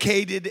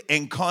dedicated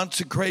and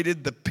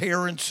consecrated the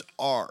parents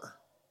are,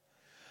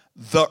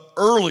 the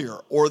earlier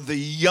or the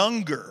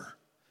younger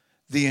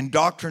the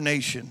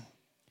indoctrination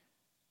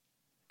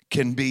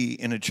can be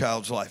in a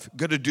child's life.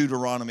 Go to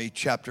Deuteronomy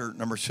chapter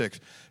number 6.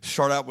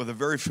 Start out with a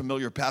very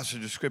familiar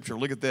passage of scripture.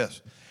 Look at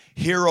this.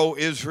 Hear, O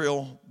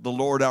Israel, the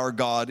Lord our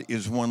God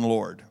is one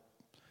Lord.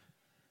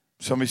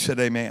 Somebody said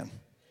amen.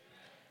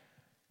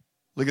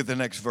 Look at the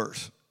next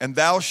verse. And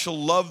thou shalt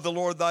love the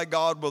Lord thy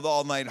God with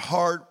all thine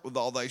heart, with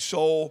all thy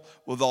soul,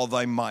 with all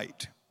thy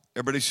might.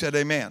 Everybody said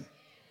amen.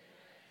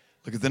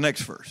 Look at the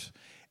next verse.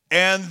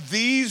 And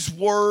these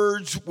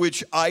words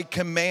which I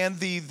command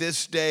thee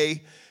this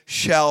day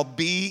shall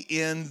be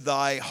in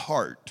thy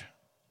heart.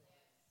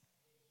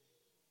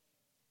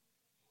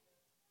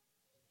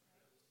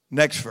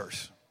 Next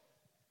verse.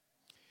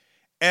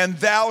 And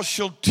thou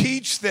shalt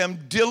teach them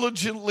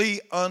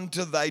diligently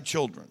unto thy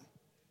children.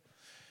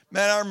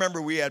 Man, I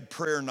remember we had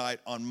prayer night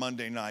on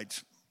Monday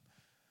nights.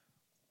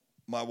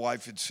 My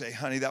wife would say,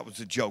 honey, that was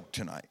a joke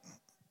tonight.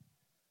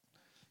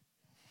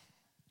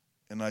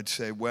 And I'd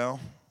say, well,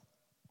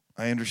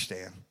 I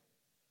understand.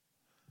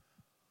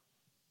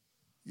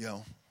 You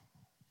know,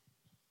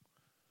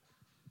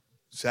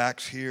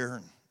 Zach's here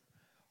and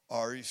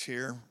Ari's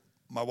here.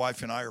 My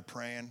wife and I are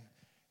praying,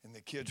 and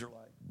the kids are like,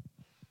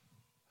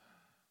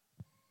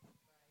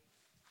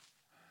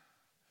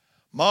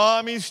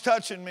 Mommy's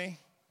touching me.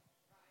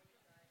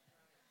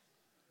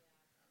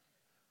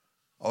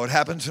 Oh, it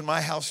happens in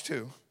my house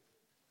too.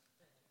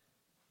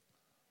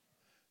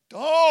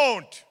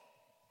 Don't.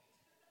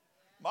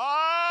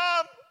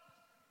 Mom.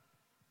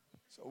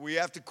 So we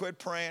have to quit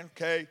praying,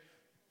 okay?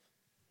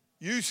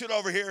 You sit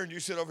over here and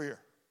you sit over here.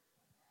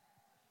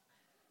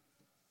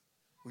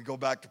 We go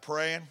back to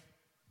praying,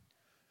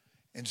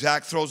 and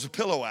Zach throws a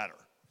pillow at her.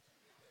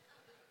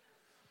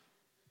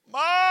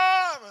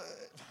 Mom!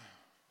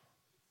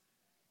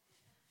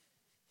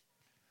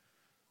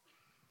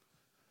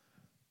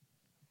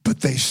 But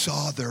they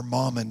saw their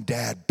mom and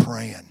dad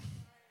praying.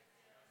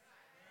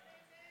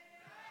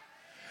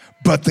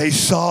 But they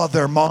saw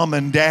their mom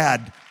and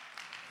dad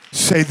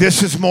say,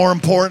 this is more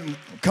important.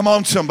 Come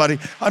on, somebody.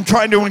 I'm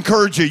trying to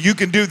encourage you. You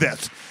can do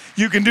this.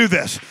 You can do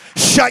this.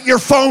 Shut your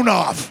phone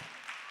off.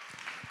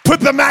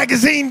 Put the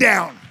magazine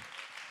down.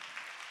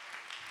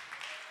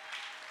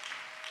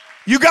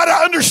 You got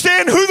to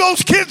understand who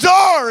those kids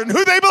are and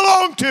who they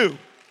belong to.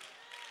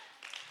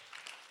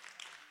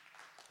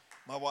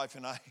 My wife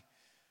and I,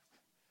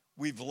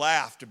 we've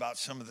laughed about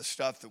some of the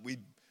stuff that we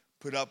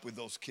put up with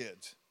those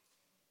kids.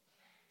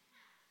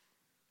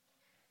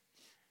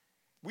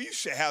 We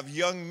used to have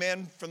young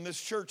men from this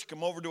church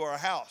come over to our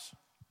house.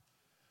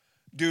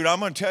 Dude, I'm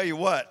going to tell you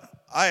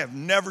what,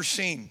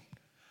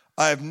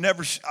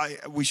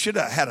 we should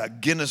have had a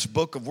Guinness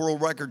Book of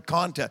World Record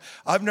contest.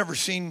 I've never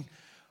seen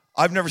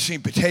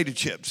potato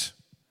chips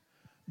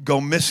go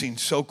missing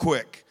so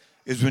quick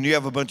as when you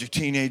have a bunch of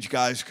teenage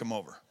guys come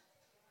over.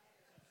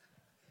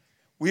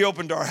 We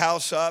opened our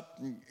house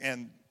up,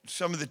 and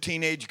some of the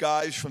teenage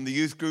guys from the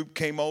youth group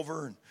came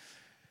over. And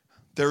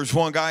there was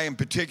one guy in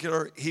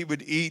particular, he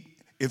would eat,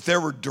 if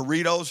there were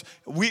Doritos,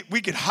 we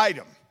could hide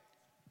them.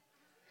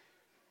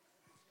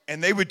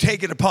 And they would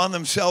take it upon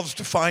themselves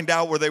to find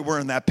out where they were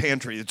in that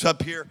pantry. It's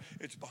up here.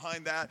 It's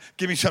behind that.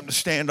 Give me something to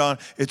stand on.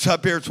 It's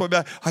up here. It's way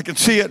back. I can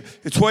see it.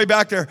 It's way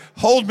back there.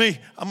 Hold me.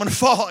 I'm going to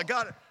fall. I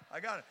got it.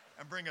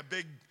 And bring a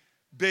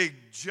big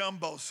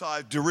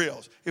jumbo-sized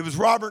Doritos. It was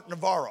Robert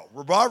Navarro.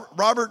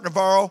 Robert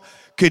Navarro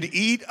could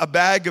eat a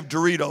bag of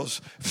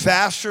Doritos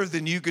faster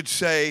than you could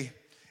say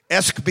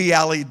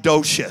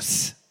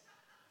Expialidocious.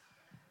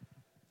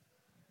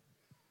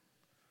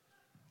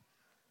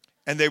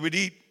 And they would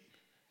eat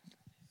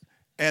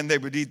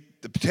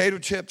the potato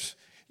chips.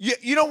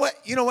 You know what?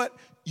 You know what?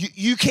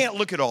 You can't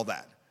look at all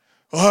that.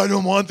 Oh, I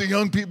don't want the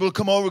young people to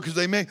come over because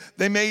they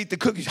may eat the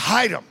cookies.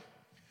 Hide them.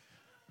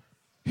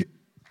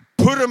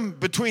 Put them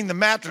between the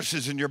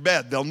mattresses in your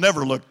bed. They'll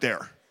never look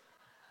there.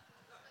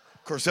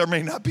 Of course, there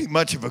may not be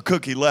much of a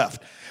cookie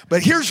left.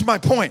 But here's my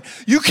point.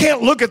 You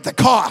can't look at the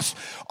cost.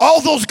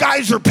 All those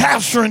guys are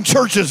pastoring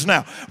churches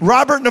now.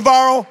 Robert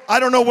Navarro, I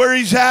don't know where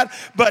he's at,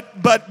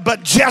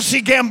 but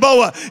Jesse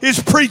Gamboa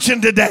is preaching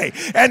today.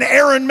 And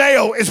Aaron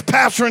Mayo is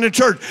pastoring a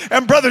church.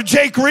 And Brother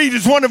Jake Reed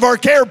is one of our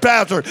care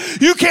pastors.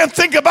 You can't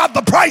think about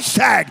the price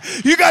tag.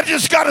 You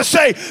just got to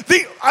say,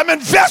 I'm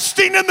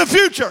investing in the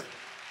future.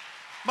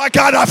 My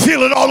God, I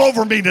feel it all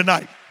over me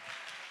tonight.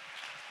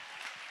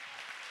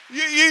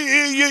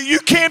 You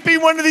can't be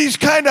one of these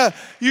kind of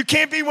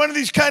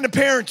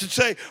parents that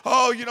say,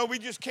 oh, we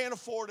just can't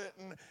afford it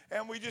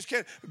and we just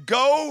can't.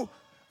 Go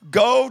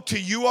to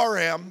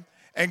URM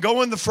and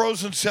go in the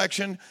frozen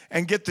section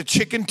and get the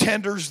chicken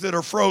tenders that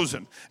are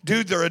frozen.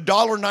 Dude, they're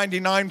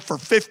 $1.99 for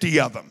 50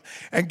 of them.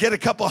 And get a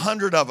couple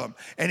hundred of them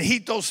and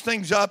heat those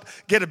things up.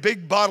 Get a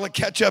big bottle of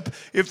ketchup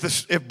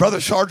if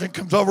Brother Sergeant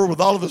comes over with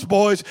all of his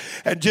boys,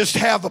 and just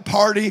have a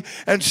party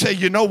and say,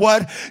 you know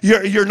what?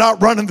 You're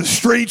not running the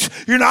streets.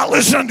 You're not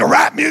listening to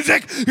rap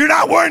music. You're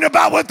not worrying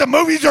about what the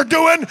movies are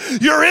doing.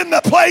 You're in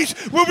the place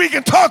where we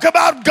can talk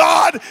about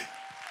God.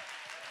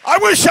 I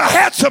wish I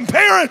had some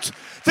parents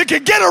that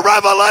could get a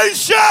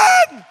revelation.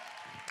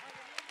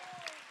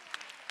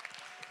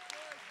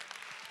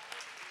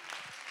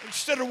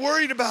 Instead of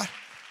worried about,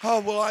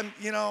 oh, well,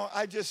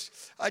 I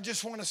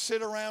just want to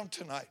sit around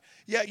tonight.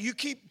 Yeah, you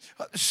keep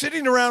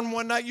sitting around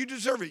one night, you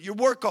deserve it. You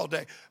work all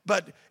day.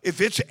 But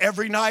if it's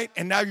every night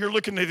and now you're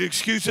looking at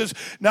excuses,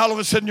 now all of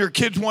a sudden your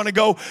kids want to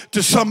go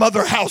to some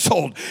other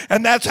household.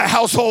 And that's a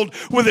household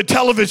with a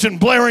television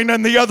blaring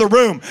in the other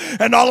room.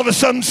 And all of a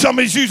sudden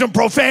somebody's using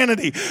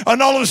profanity.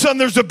 And all of a sudden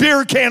there's a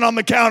beer can on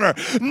the counter.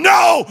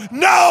 No,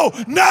 no,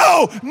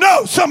 no,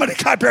 no. Somebody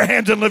clap your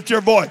hands and lift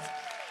your voice.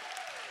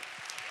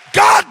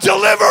 God,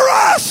 deliver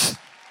us.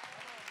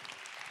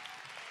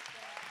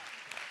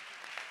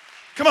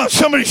 Come on,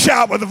 somebody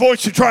shout with a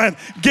voice to try and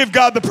give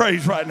God the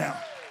praise right now.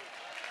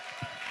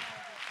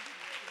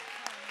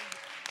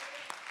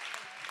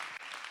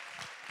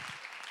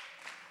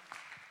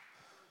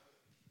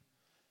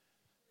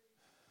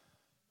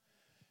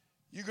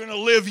 You're going to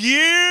live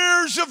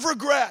years of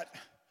regret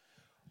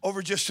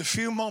over just a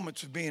few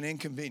moments of being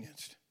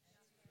inconvenienced.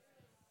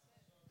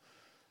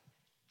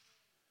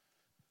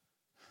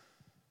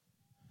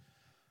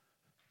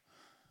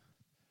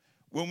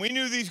 When we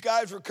knew these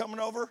guys were coming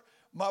over,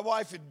 my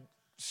wife had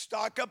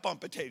stocked up on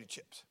potato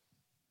chips.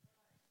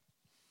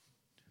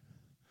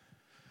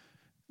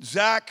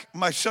 Zach,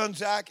 my son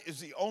Zach, is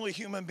the only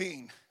human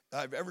being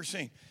I've ever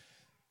seen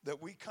that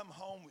we come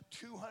home with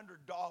 $200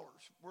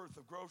 worth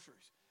of groceries.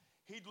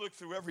 He'd look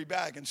through every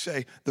bag and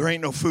say, there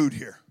ain't no food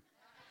here.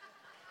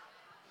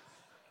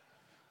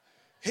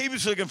 He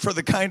was looking for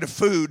the kind of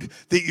food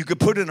that you could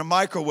put in a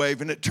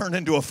microwave and it turned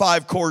into a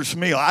 5-course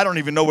meal. I don't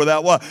even know where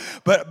that was.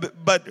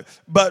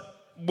 But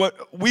what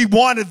we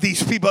wanted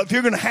these people, if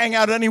you're going to hang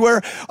out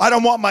anywhere, I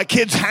don't want my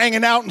kids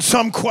hanging out in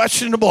some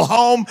questionable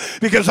home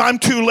because I'm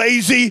too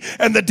lazy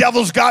and the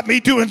devil's got me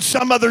doing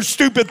some other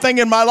stupid thing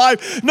in my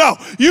life. No,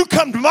 you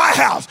come to my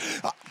house.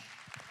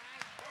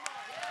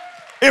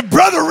 If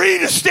Brother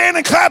Reed is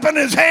standing clapping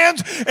his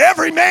hands,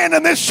 every man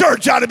in this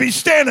church ought to be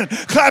standing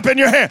clapping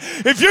your hand.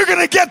 If you're going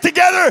to get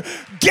together,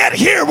 get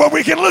here where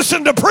we can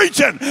listen to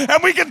preaching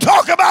and we can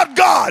talk about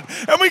God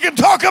and we can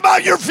talk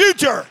about your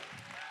future.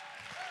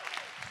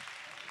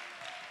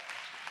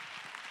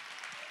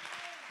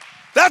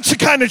 That's the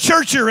kind of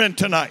church you're in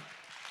tonight.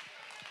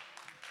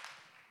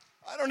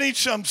 I don't need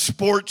some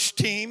sports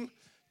team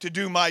to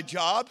do my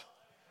job.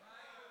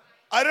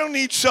 I don't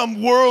need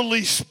some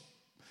worldly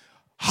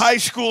high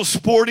school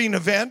sporting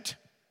event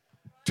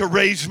to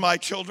raise my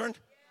children.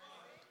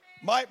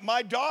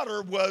 My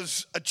daughter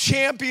was a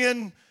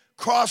champion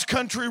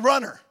cross-country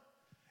runner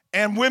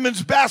and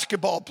women's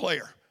basketball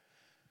player.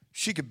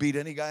 She could beat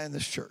any guy in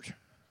this church.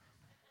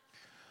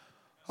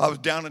 I was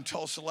down in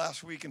Tulsa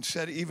last week and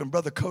said even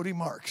Brother Cody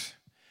Marks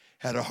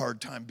had a hard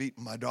time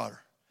beating my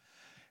daughter.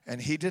 And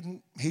he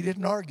didn't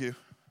argue.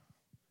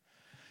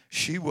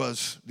 She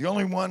was, the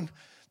only one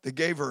that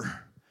gave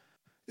her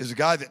is a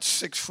guy that's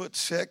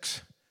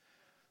 6'6",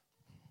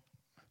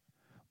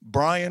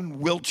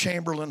 Brian Will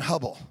Chamberlain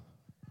Hubble,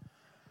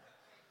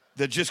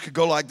 that just could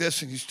go like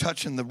this and he's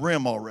touching the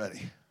rim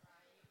already.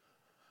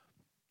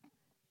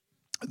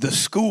 The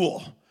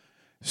school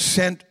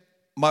sent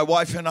my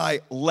wife and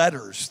I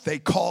letters. They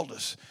called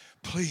us,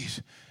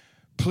 please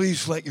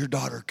let your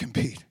daughter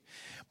compete.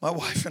 My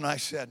wife and I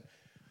said,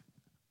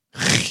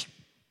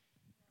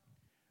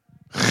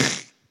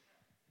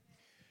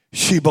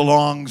 she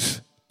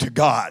belongs to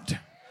God.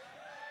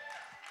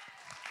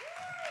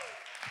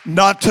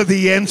 Not to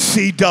the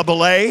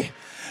NCAA,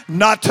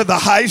 not to the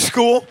high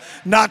school,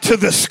 not to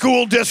the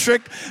school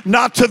district,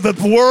 not to the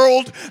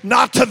world,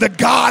 not to the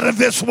God of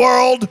this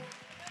world.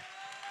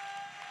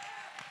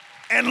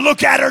 And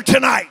look at her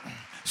tonight.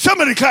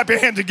 Somebody clap your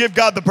hands and give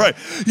God the praise.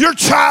 Your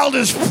child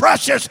is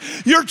precious.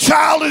 Your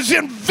child is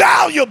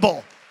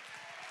invaluable.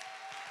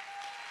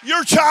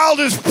 Your child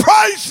is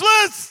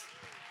priceless.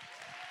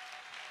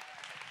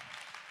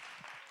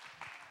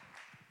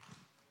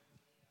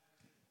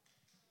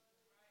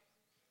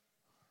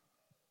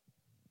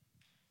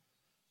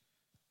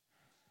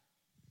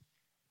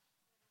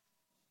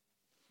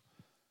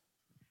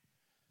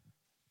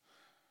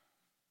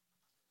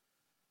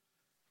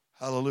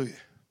 Hallelujah.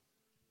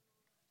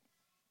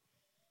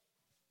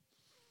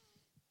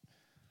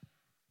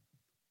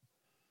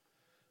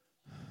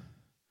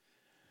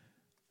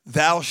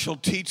 Thou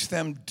shalt teach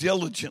them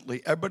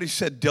diligently. Everybody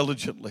said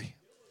diligently.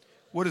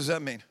 What does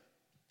that mean?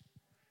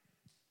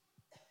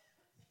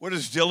 What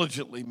does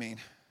diligently mean?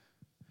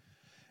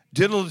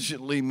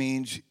 Diligently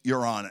means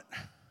you're on it.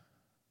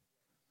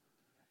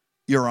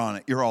 You're on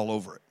it. You're all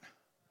over it.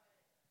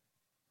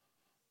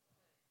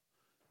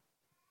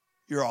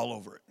 You're all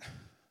over it.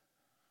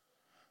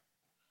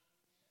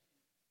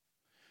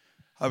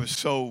 I was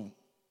so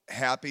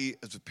happy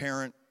as a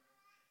parent.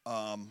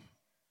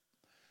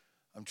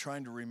 I'm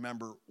trying to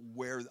remember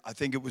where. I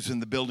think it was in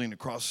the building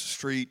across the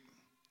street.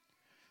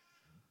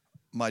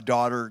 My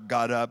daughter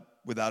got up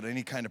without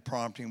any kind of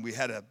prompting. We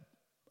had a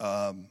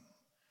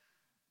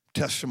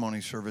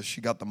testimony service.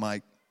 She got the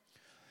mic.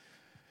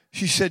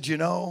 She said,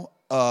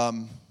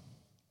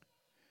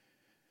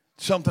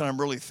 something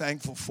I'm really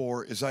thankful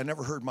for is I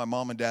never heard my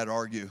mom and dad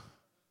argue.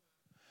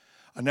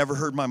 I never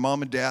heard my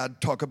mom and dad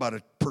talk about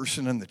a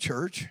person in the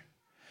church.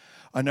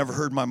 I never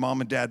heard my mom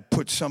and dad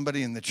put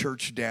somebody in the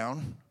church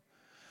down.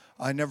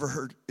 I never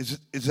heard, is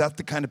that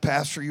the kind of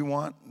pastor you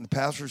want? The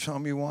pastor's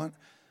home you want?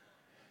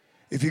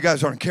 If you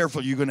guys aren't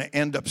careful, you're going to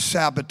end up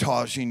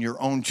sabotaging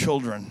your own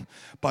children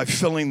by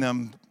filling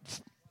them.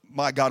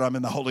 My God,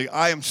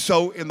 I am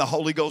so in the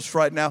Holy Ghost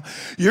right now.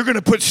 You're going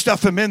to put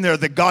stuff in there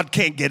that God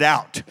can't get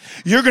out.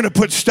 You're going to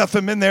put stuff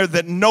in there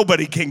that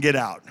nobody can get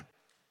out.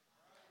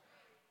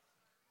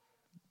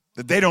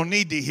 That they don't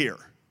need to hear.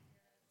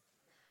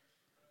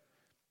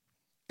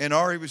 And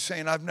Ari was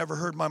saying, I've never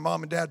heard my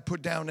mom and dad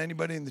put down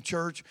anybody in the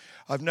church.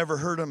 I've never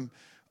heard them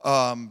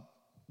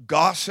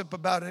gossip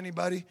about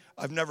anybody.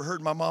 I've never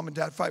heard my mom and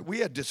dad fight. We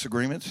had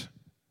disagreements.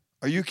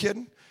 Are you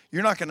kidding?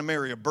 You're not going to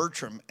marry a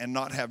Bertram and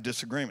not have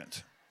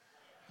disagreements.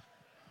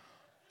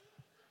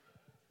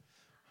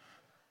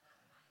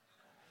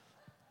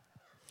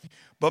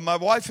 But my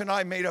wife and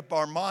I made up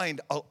our mind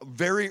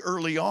very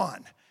early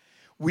on.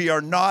 We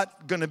are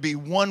not going to be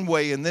one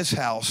way in this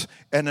house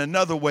and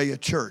another way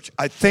at church.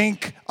 I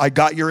think I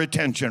got your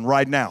attention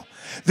right now.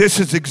 This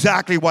is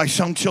exactly why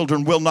some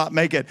children will not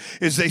make it,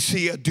 is they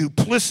see a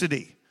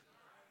duplicity.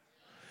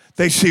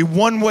 They see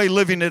one way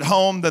living at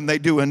home than they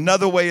do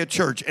another way at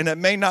church. And it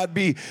may not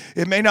be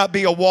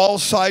a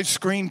wall-sized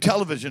screen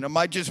television. It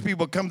might just be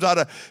what comes out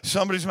of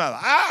somebody's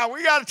mouth.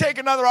 We got to take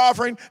another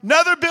offering,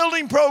 another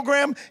building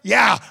program.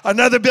 Yeah,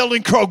 another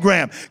building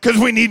program, because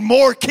we need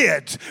more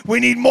kids. We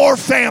need more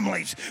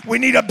families. We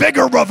need a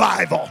bigger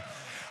revival.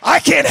 I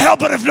can't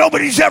help it if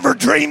nobody's ever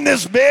dreamed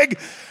this big.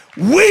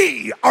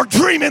 We are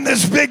dreaming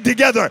this big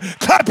together.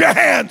 Clap your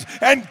hands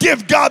and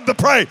give God the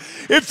praise.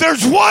 If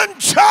there's one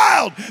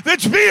child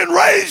that's being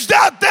raised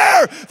out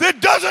there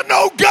that doesn't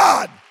know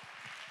God,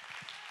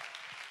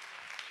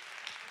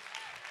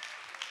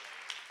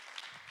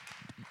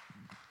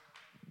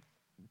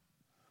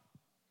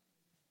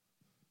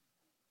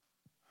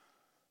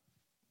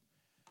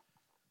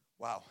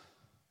 wow.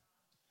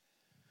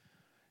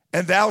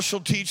 And thou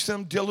shalt teach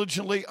them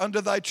diligently unto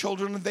thy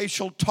children, and they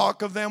shall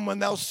talk of them when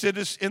thou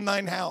sittest in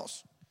thine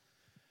house.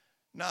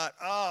 Not,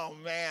 oh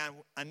man,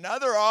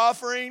 another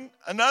offering,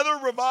 another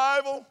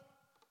revival.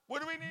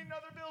 What do we need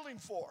another building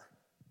for?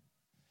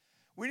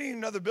 We need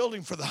another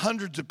building for the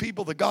hundreds of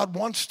people that God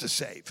wants to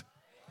save.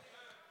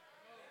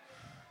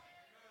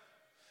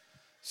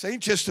 This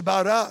ain't just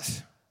about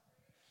us.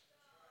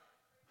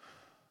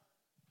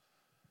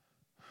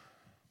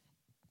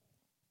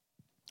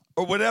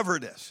 Or whatever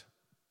it is.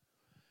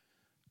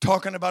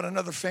 Talking about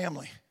another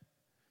family.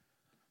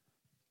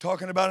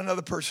 Talking about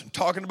another person.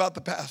 Talking about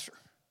the pastor.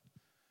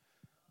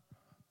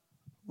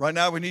 Right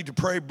now we need to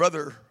pray,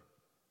 brother,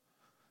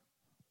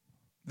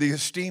 the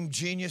esteemed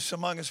genius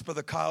among us,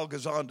 Brother Kyle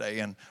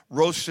Gazande, and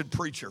roasted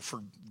preacher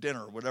for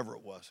dinner, whatever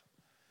it was.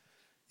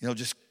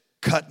 Just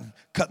cutting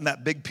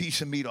that big piece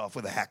of meat off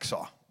with a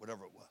hacksaw,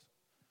 whatever it was.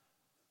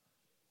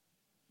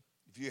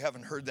 If you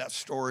haven't heard that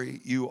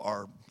story,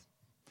 you're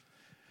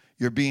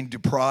being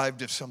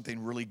deprived of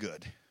something really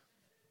good.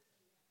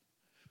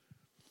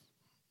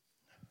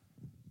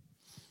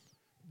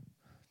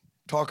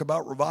 Talk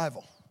about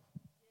revival.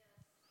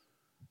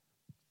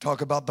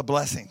 Talk about the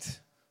blessings.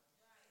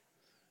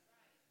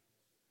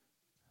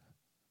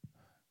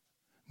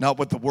 Not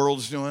what the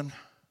world's doing.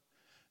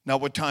 Not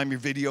what time your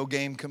video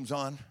game comes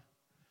on.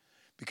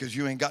 Because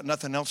you ain't got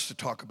nothing else to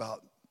talk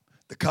about.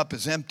 The cup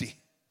is empty.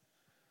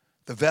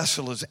 The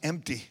vessel is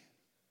empty.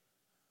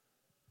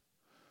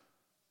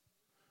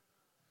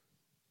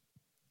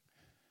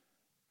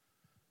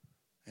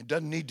 It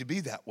doesn't need to be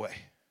that way.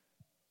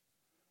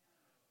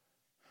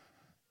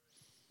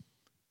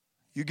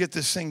 You get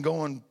this thing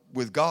going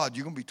with God,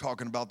 you're going to be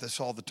talking about this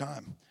all the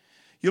time.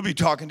 You'll be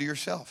talking to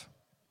yourself.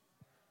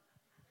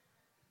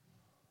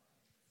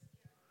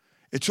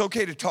 It's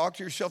okay to talk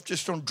to yourself,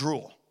 just don't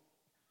drool.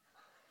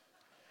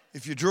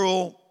 If you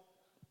drool,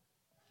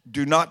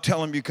 do not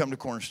tell them you come to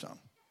Cornerstone.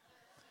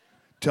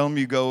 Tell them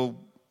you go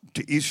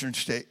to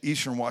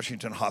Eastern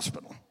Washington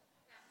Hospital.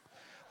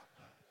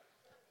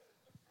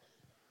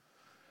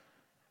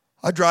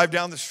 I drive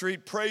down the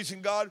street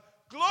praising God,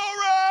 glory!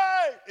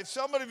 If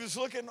somebody was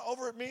looking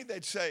over at me,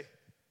 they'd say,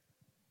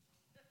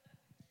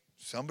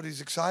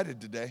 somebody's excited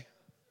today.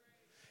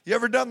 You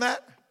ever done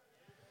that?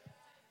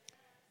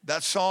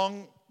 That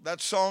song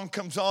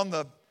comes on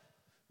the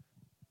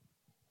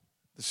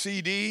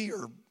CD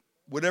or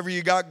whatever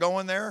you got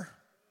going there.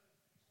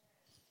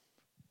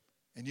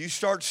 And you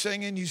start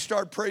singing, you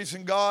start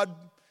praising God.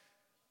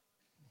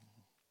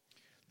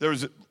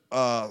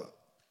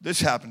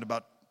 This happened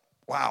about,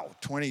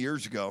 20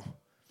 years ago.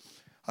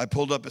 I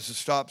pulled up as a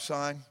stop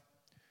sign,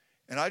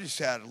 and I just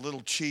had a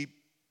little cheap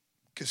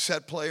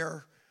cassette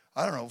player.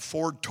 I don't know,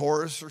 Ford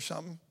Taurus or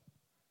something.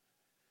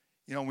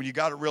 You know, when you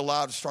got it real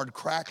loud, it started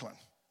crackling.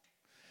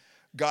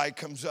 Guy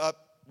comes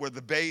up where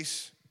the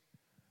bass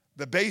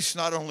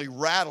not only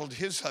rattled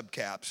his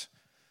hubcaps,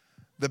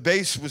 the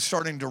bass was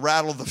starting to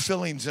rattle the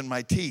fillings in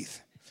my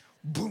teeth.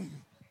 Boom.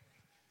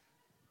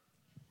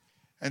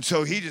 And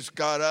so he just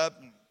got up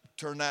and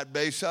turned that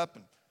bass up,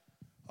 and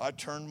I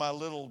turned my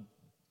little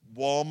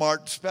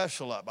Walmart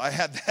special up. I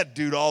had that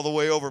dude all the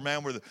way over,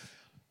 man, where the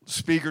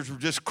speakers were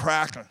just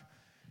crackling.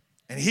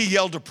 And he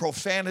yelled a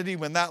profanity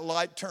when that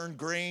light turned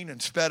green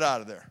and sped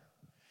out of there.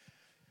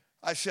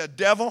 I said,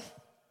 devil,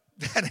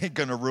 that ain't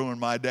going to ruin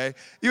my day.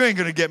 You ain't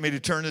going to get me to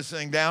turn this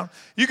thing down.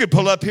 You could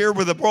pull up here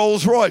with a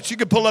Rolls Royce. You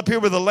could pull up here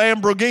with a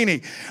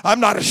Lamborghini. I'm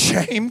not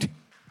ashamed.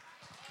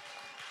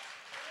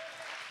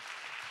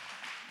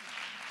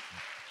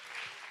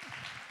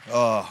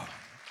 Oh,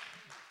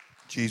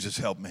 Jesus,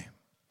 help me.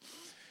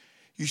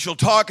 You shall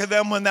talk of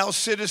them when thou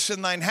sittest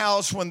in thine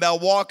house, when thou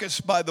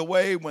walkest by the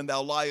way, when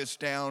thou liest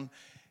down,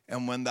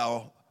 and when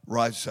thou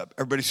risest up.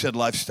 Everybody said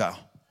lifestyle.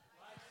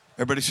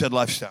 Everybody said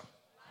lifestyle.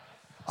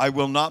 I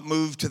will not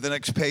move to the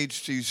next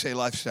page till you say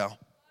lifestyle.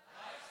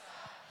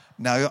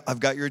 Now I've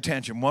got your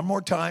attention. One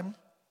more time.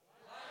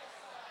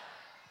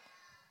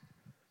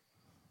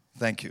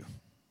 Thank you.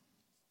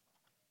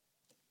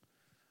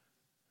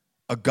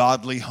 A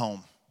godly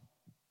home.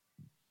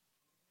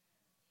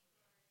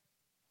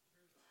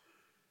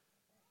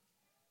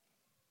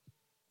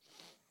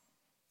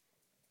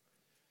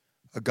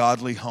 A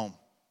godly home.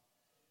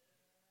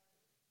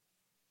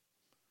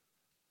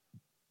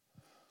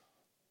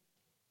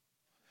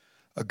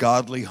 A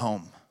godly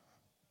home.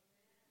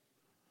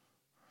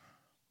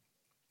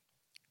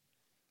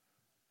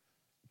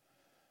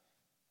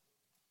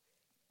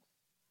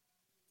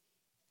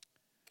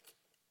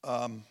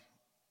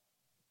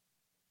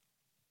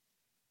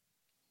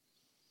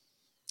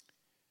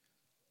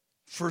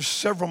 For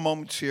several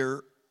moments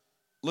here,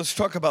 let's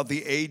talk about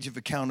the age of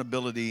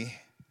accountability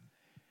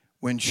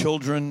when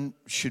children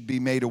should be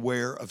made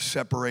aware of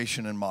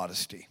separation and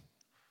modesty.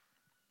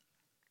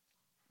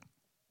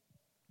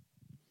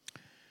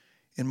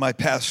 In my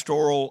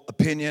pastoral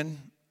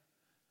opinion,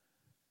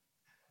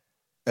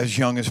 as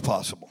young as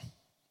possible.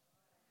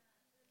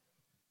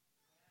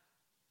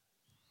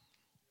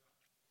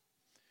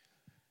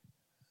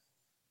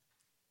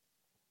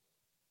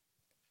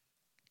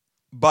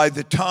 By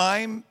the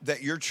time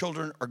that your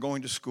children are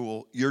going to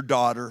school, your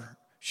daughter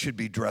should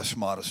be dressed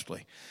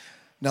modestly.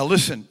 Now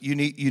listen, you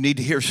need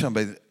to hear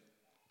somebody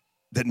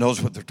that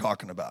knows what they're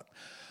talking about.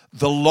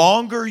 The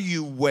longer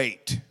you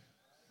wait,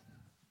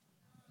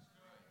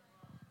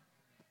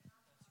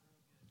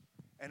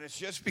 and it's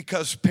just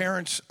because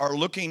parents are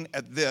looking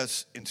at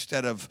this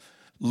instead of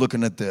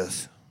looking at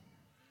this.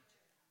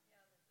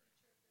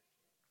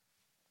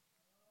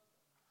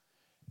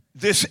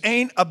 This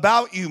ain't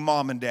about you,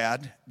 mom and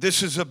dad.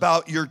 This is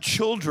about your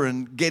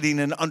children getting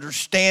an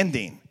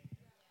understanding.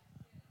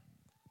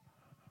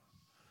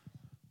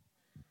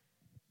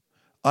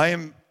 I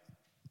am,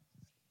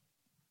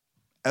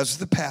 as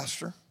the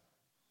pastor,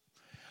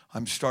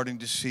 I'm starting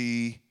to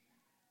see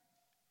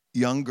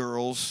young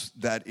girls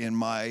that, in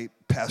my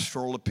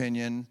pastoral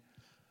opinion,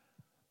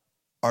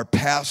 are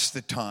past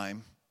the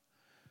time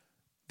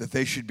that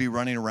they should be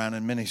running around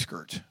in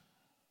miniskirts.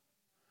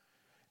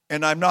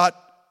 And I'm not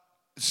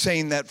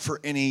saying that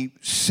for any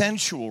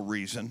sensual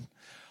reason.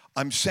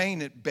 I'm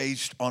saying it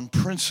based on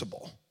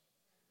principle.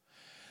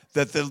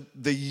 That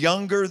the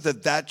younger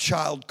that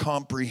child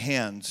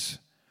comprehends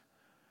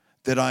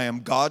that I am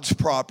God's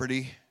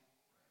property,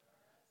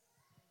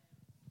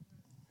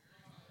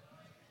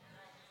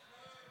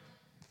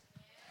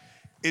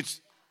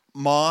 it's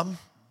mom,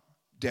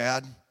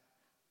 dad,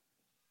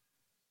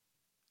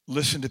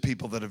 listen to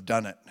people that have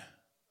done it.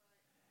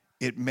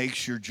 It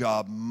makes your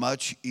job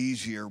much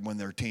easier when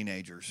they're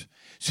teenagers.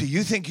 See,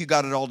 you think you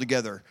got it all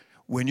together.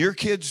 When your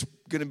kid's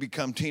going to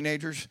become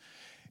teenagers,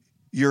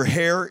 your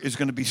hair is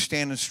going to be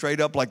standing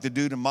straight up like the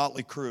dude in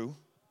Motley Crue.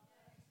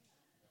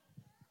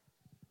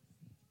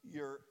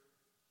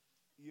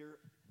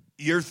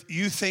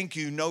 You think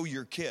you know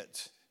your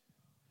kids.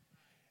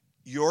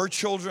 Your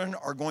children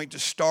are going to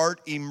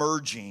start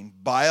emerging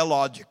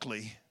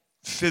biologically,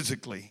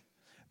 physically,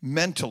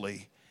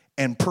 mentally,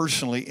 and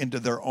personally into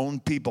their own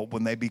people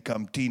when they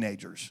become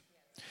teenagers.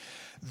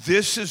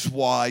 This is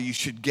why you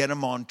should get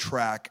them on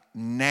track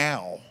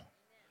now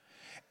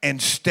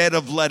instead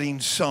of letting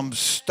some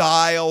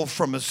style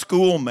from a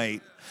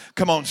schoolmate.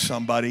 Come on,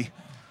 somebody.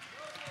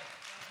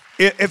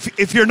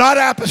 If you're not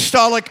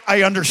apostolic,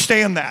 I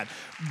understand that.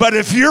 But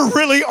if you're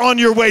really on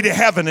your way to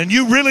heaven and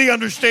you really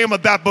understand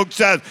what that book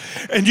says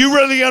and you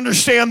really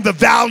understand the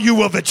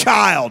value of a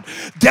child,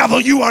 devil,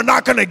 you are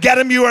not going to get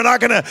him. You're not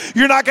going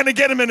to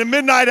get him in a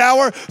midnight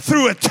hour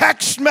through a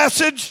text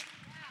message.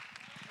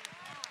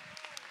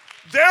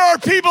 There are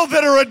people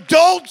that are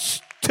adults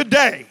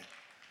today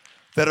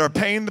that are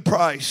paying the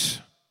price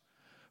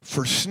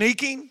for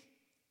sneaking,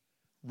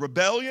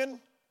 rebellion,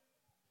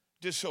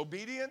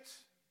 disobedience.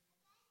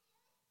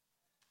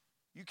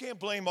 You can't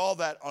blame all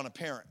that on a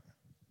parent.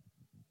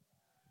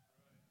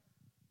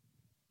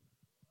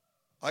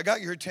 I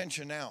got your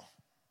attention now,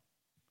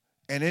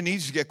 and it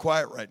needs to get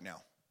quiet right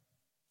now.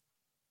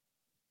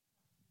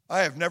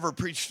 I have never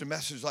preached a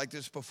message like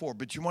this before,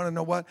 but you want to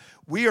know what?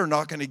 We are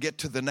not going to get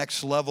to the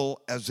next level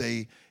as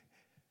a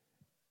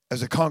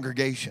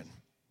congregation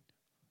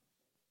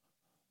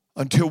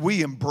until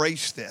we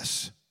embrace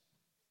this.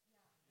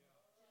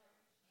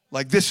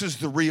 Like this is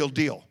the real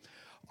deal.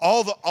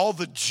 All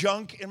the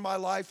junk in my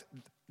life,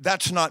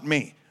 that's not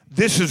me.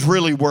 This is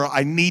really where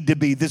I need to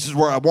be. This is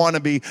where I want to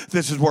be.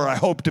 This is where I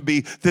hope to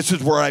be. This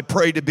is where I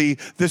pray to be.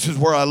 This is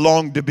where I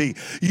long to be.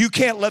 You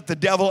can't let the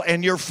devil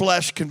and your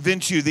flesh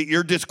convince you that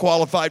you're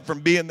disqualified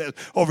from being this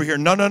over here.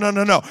 No.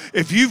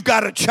 If you've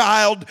got a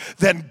child,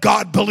 then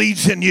God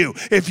believes in you.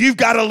 If you've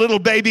got a little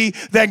baby,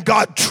 then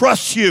God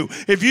trusts you.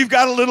 If you've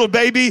got a little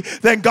baby,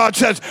 then God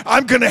says,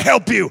 I'm going to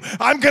help you.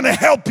 I'm going to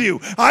help you.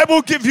 I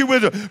will give you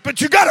wisdom.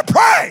 But you got to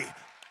pray.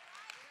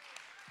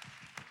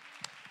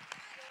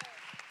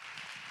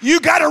 You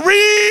got to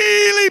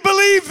really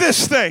believe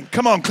this thing.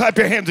 Come on, clap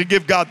your hands and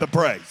give God the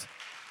praise.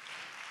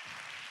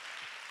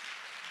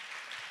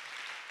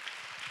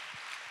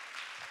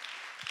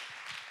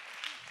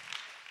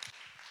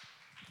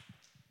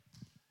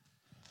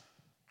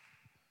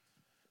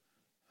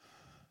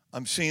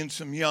 I'm seeing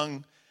some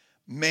young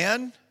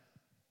men,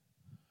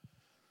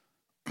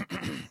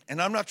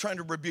 and I'm not trying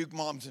to rebuke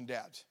moms and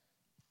dads.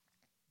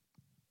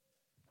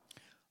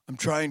 I'm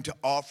trying to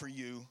offer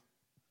you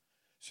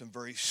some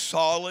very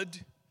solid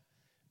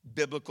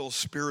biblical,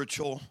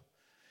 spiritual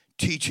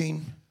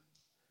teaching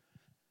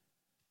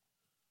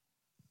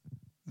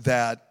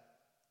that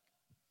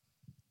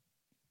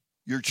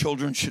your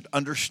children should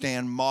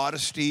understand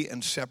modesty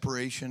and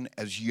separation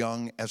as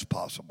young as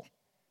possible.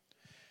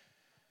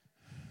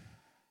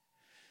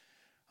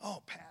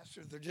 Oh,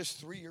 Pastor, they're just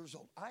 3 years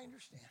old. I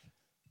understand.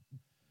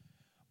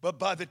 But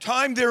by the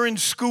time they're in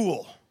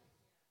school,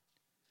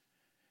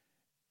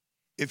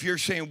 if you're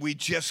saying we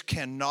just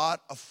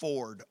cannot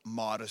afford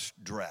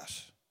modest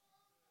dress,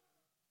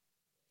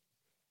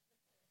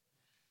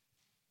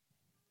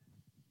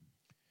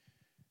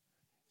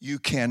 you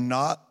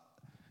cannot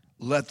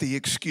let the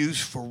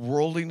excuse for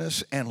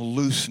worldliness and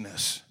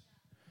looseness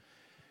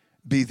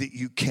be that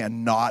you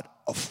cannot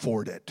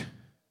afford it.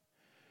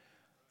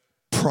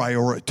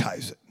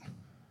 Prioritize it.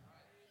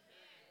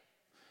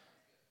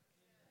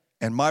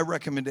 And my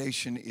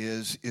recommendation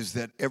is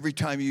that every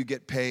time you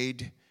get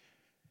paid,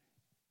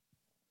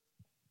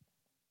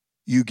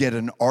 you get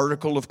an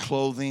article of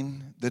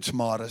clothing that's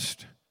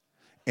modest,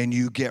 and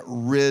you get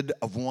rid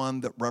of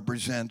one that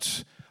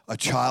represents a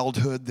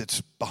childhood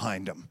that's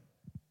behind them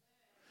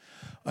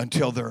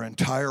until their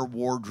entire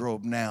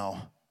wardrobe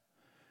now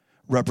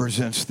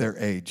represents their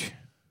age.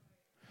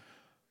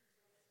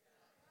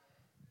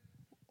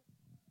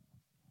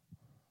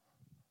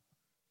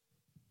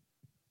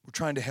 We're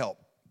trying to help.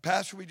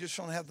 Pastor, we just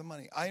don't have the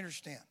money. I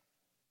understand.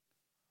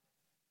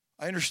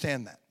 I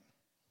understand that.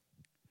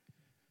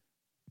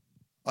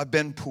 I've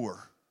been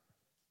poor.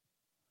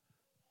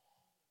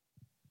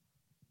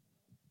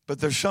 But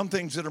there's some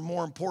things that are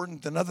more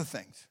important than other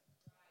things.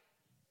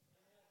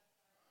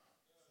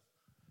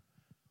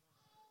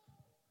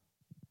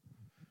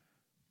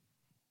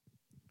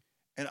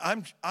 And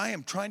I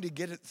am trying to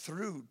get it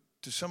through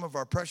to some of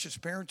our precious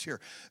parents here.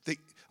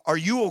 Are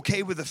you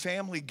okay with a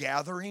family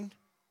gathering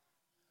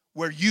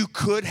where you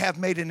could have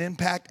made an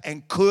impact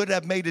and could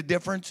have made a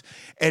difference,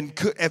 and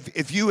could,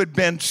 if you had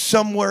been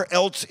somewhere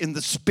else in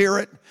the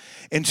spirit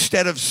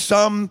instead of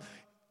some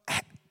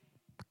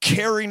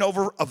carrying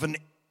over of an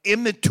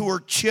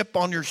immature chip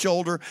on your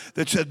shoulder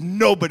that said,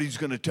 nobody's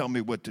going to tell me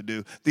what to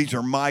do. These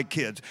are my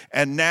kids.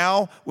 And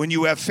now when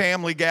you have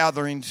family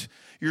gatherings,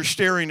 you're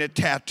staring at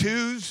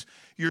tattoos.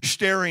 You're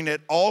staring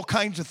at all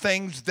kinds of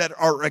things that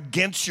are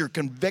against your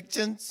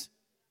convictions.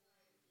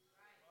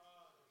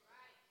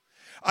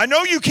 I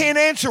know you can't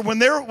answer when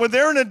they're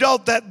an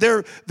adult that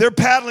they're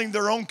paddling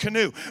their own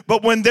canoe.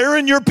 But when they're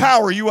in your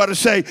power, you ought to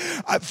say,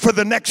 for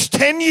the next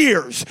 10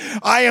 years,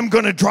 I am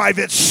going to drive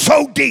it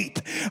so deep.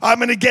 I'm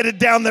going to get it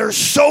down there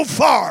so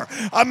far.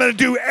 I'm going to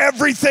do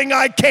everything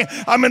I can.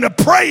 I'm going to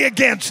pray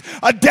against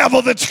a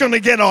devil that's going to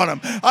get on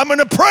them. I'm going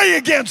to pray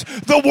against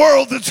the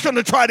world that's going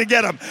to try to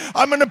get them.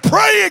 I'm going to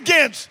pray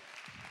against.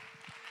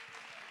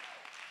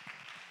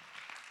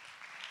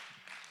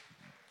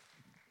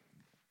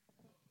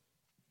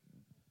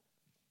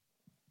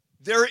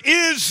 There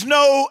is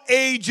no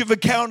age of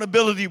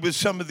accountability with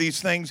some of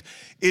these things.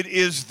 It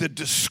is the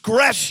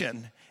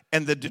discretion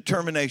and the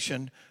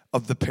determination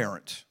of the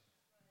parents.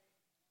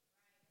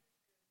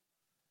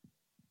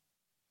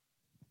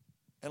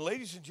 And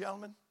ladies and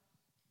gentlemen,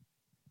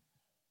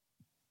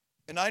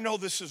 and I know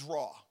this is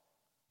raw,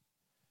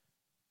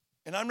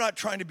 and I'm not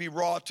trying to be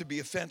raw to be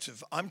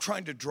offensive. I'm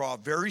trying to draw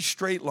very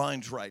straight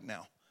lines right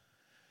now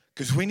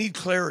because we need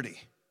clarity.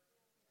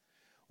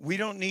 We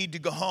don't need to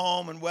go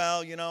home and,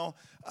 well,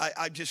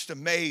 I'm just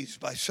amazed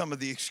by some of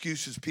the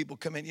excuses people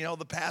come in.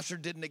 The pastor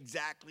didn't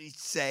exactly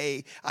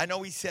say. I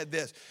know he said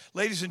this.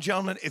 Ladies and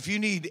gentlemen, if you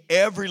need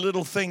every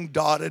little thing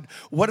dotted,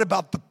 what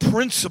about the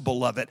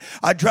principle of it?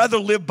 I'd rather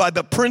live by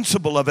the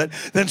principle of it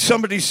than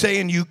somebody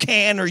saying you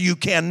can or you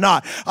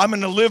cannot. I'm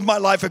going to live my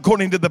life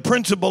according to the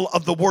principle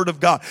of the Word of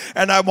God.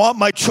 And I want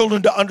my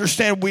children to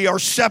understand we are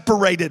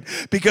separated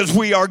because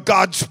we are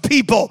God's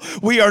people.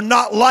 We are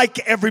not like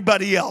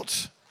everybody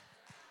else.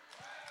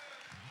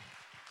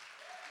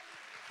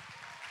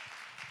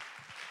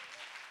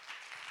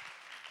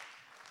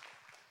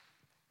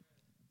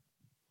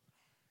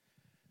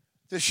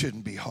 This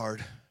shouldn't be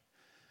hard.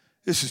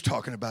 This is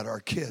talking about our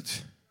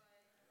kids.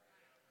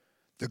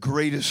 The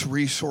greatest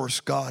resource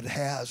God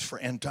has for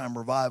end-time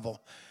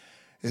revival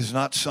is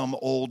not some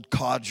old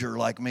codger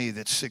like me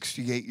that's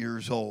 68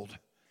 years old,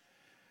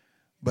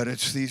 but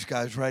it's these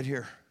guys right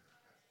here.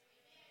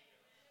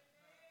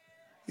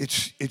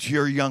 It's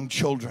your young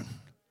children.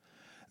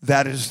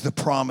 That is the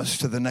promise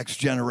to the next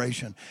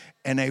generation.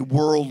 And a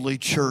worldly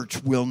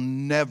church will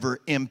never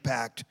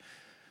impact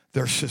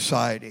their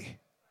society.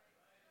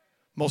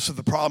 Most of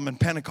the problem in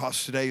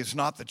Pentecost today is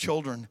not the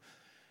children.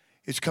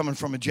 It's coming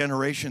from a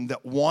generation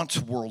that wants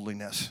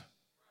worldliness.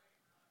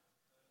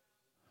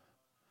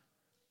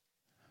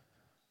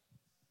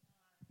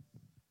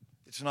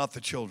 It's not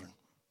the children.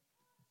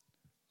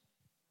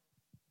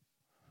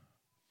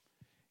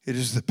 It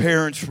is the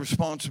parents'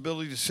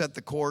 responsibility to set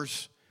the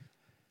course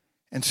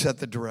and set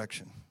the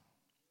direction.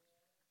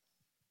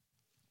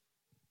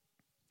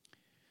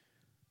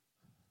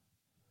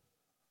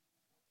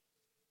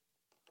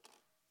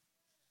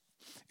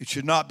 It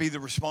should not be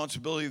the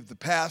responsibility of the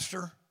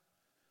pastor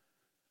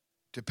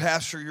to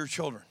pastor your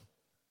children.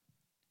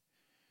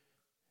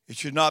 It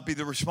should not be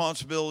the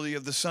responsibility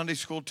of the Sunday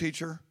school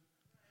teacher.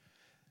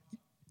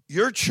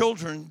 Your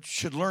children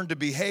should learn to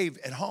behave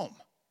at home.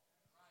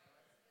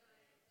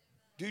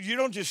 Dude, you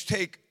don't just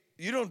take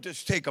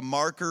a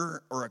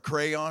marker or a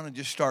crayon and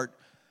just start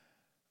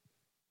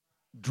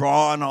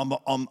drawing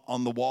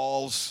on the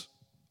walls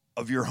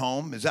of your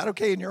home. Is that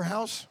okay in your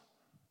house?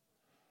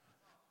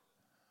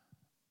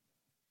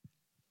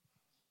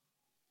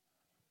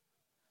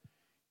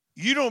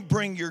 You don't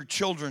bring your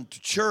children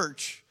to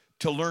church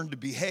to learn to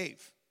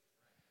behave.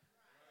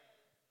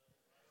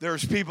 There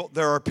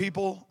are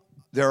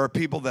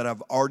people that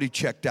have already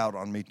checked out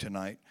on me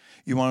tonight.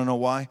 You want to know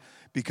why?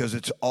 Because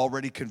it's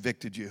already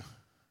convicted you.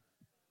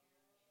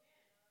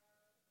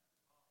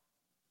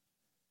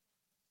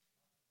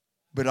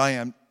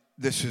 But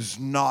this is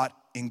not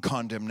in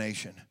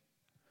condemnation.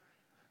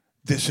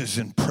 This is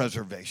in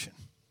preservation.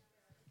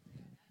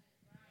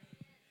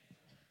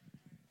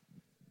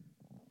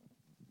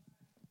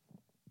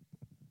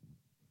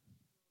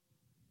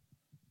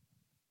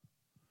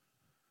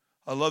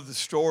 I love the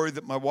story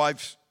that my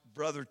wife's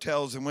brother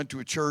tells and went to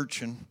a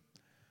church and,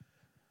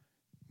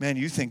 man,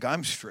 you think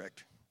I'm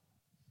strict.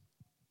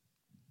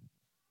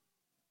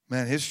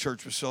 Man, his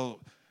church was so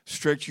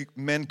strict,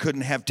 men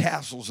couldn't have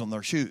tassels on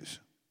their shoes.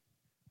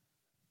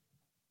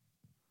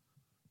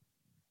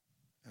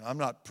 And I'm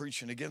not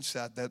preaching against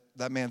that.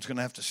 That man's going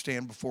to have to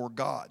stand before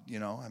God,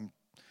 I'm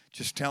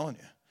just telling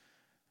you.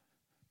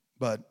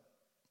 But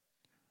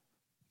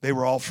they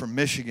were all from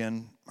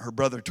Michigan. Her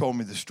brother told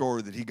me the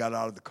story that he got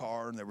out of the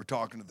car and they were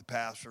talking to the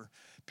pastor.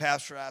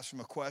 Pastor asked him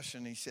a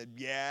question. He said,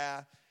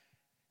 yeah.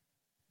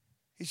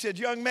 He said,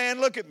 young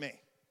man, look at me.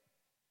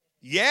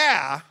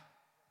 Yeah?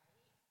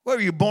 What,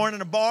 were you born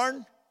in a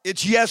barn?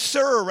 It's yes,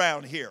 sir,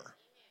 around here.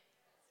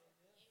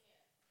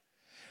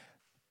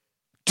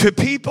 To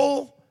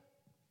people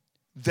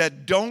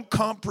that don't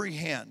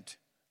comprehend,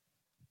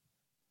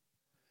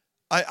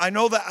 I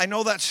know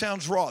that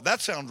sounds raw.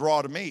 That sounds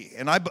raw to me.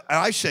 And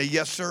I say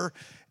yes, sir,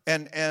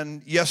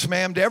 and yes,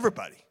 ma'am to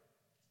everybody.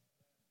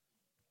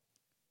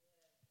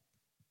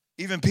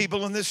 Even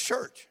people in this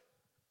church.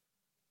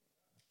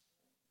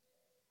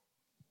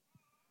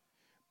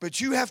 But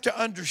you have to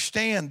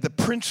understand the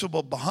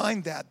principle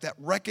behind that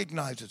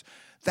recognizes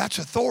that's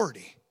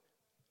authority.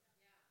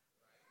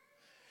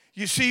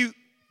 You see,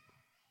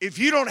 if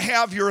you don't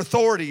have your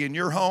authority in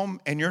your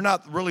home and you're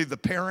not really the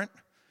parent,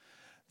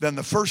 then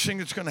the first thing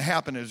that's going to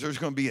happen is there's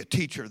going to be a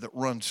teacher that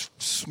runs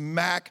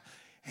smack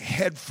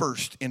head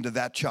first into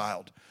that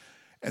child.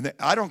 And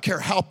I don't care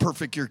how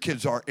perfect your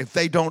kids are, if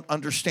they don't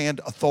understand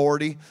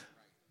authority,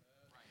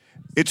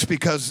 it's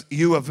because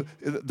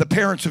the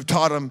parents have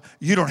taught them,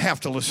 you don't have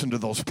to listen to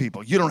those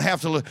people. You don't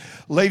have to.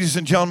 Ladies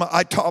and gentlemen,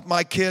 I taught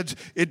my kids,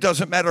 it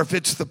doesn't matter if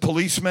it's the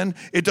policeman.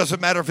 It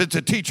doesn't matter if it's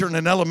a teacher in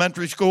an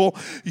elementary school.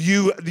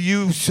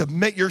 You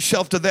submit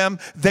yourself to them.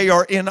 They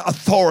are in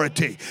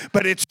authority.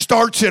 But it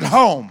starts at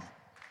home.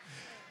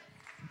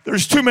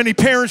 There's too many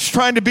parents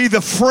trying to be the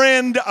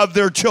friend of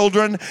their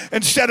children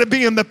instead of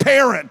being the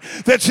parent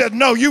that said,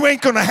 no, you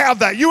ain't going to have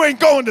that. You ain't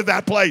going to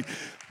that place.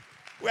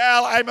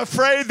 Well, I'm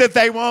afraid that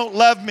they won't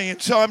love me,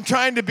 and so I'm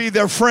trying to be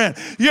their friend.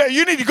 Yeah,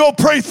 you need to go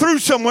pray through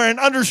somewhere and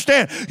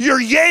understand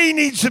your yay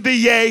needs to be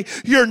yay,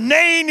 your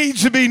nay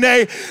needs to be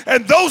nay,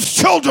 and those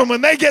children, when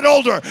they get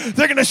older,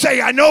 they're going to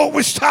say, I know it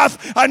was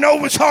tough, I know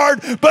it was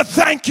hard, but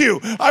thank you.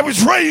 I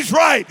was raised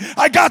right.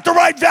 I got the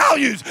right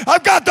values.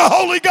 I've got the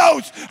Holy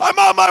Ghost. I'm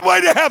on my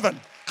way to heaven.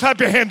 Clap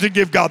your hands and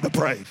give God the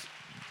praise.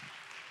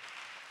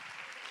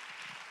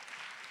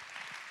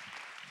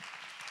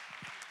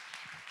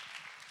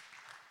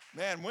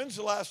 Man, when's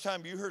the last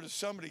time you heard of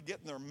somebody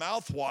getting their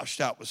mouth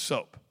washed out with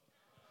soap?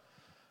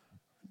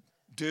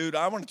 Dude,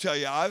 I want to tell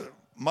you,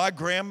 my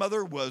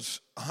grandmother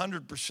was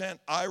 100%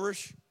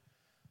 Irish.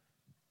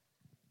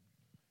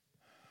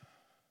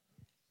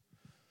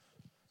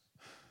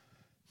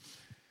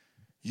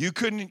 You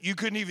couldn't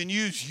even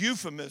use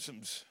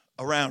euphemisms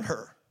around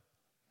her.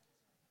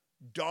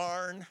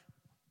 Darn.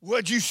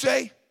 What'd you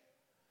say?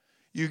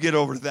 You get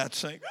over to that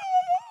sink.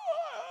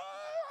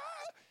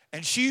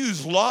 And she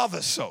used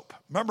lava soap.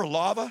 Remember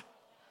lava?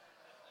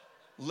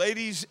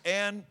 Ladies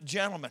and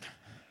gentlemen,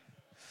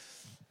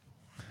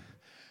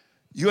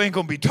 you ain't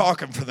going to be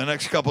talking for the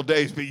next couple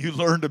days, but you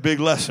learned a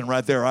big lesson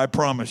right there, I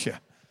promise you.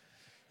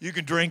 You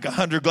can drink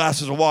 100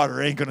 glasses of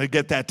water, ain't going to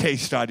get that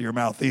taste out of your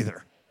mouth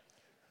either.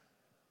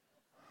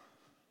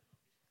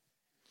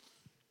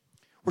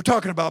 We're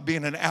talking about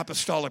being an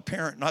apostolic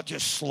parent, not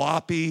just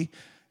sloppy,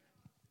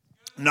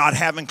 not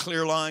having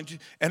clear lines.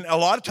 And a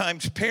lot of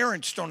times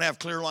parents don't have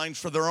clear lines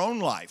for their own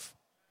life.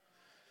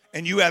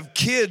 And you have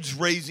kids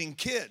raising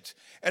kids.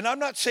 And I'm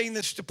not saying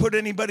this to put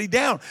anybody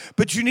down,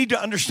 but you need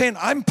to understand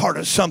I'm part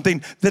of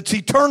something that's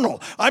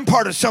eternal. I'm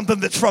part of something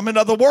that's from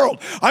another world.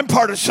 I'm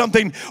part of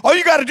something. All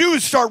you got to do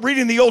is start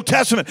reading the Old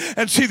Testament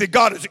and see that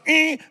God is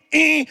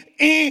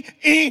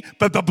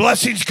but the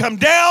blessings come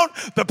down,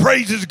 the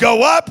praises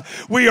go up.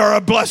 We are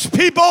a blessed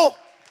people.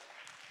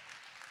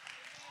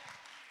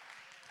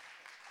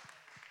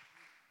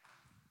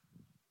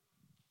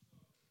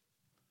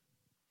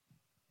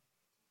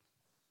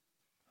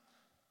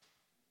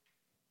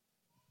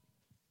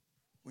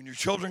 When your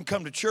children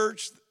come to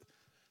church,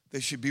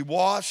 they should be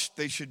washed.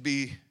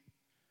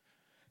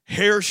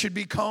 Hair should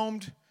be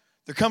combed.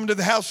 They're coming to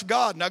the house of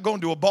God, not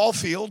going to a ball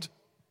field.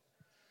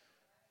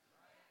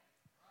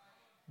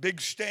 Big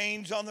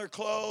stains on their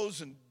clothes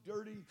and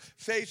dirty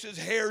faces,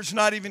 hair's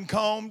not even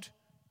combed.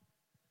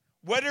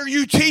 What are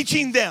you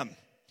teaching them?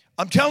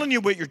 I'm telling you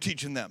what you're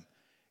teaching them.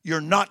 You're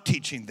not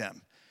teaching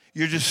them.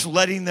 You're just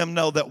letting them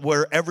know that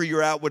wherever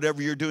you're at,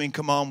 whatever you're doing,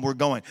 come on, we're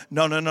going.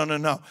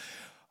 No.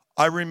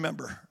 I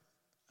remember,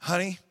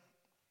 honey,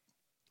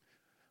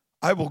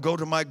 I will go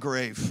to my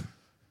grave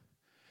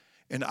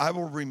and I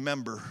will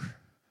remember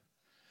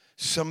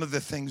some of the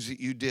things that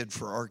you did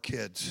for our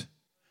kids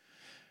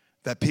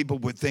that people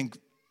would think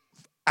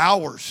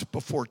hours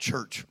before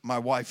church, my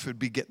wife would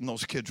be getting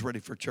those kids ready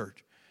for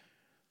church.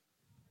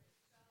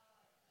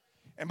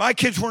 And my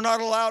kids were not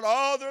allowed,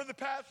 they're the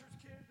pastor's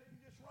kids, they can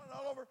just run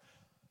all over.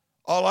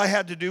 All I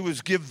had to do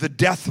was give the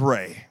death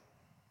ray.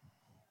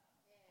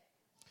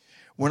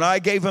 When I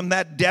gave them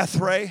that death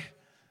ray,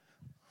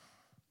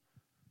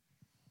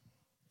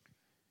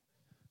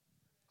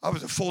 I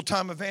was a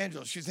full-time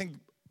evangelist. You think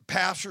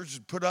pastors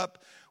would put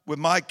up with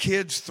my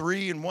kids,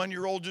 3- and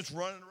 1-year-old, just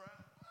running around?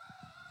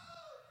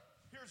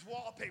 Here's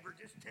wallpaper,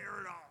 just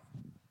tear it off.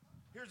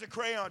 Here's a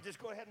crayon,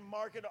 just go ahead and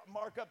mark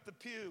up the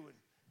pew. And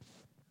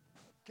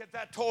get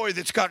that toy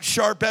that's got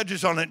sharp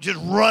edges on it, just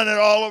run it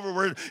all over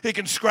where it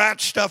can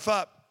scratch stuff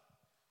up.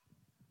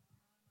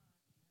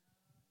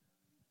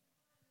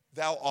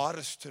 Thou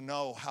oughtest to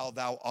know how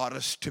thou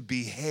oughtest to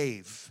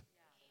behave.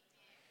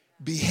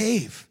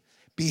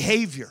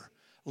 Behavior.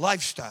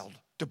 Lifestyle,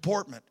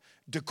 deportment,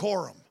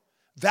 decorum,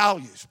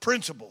 values,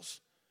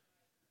 principles.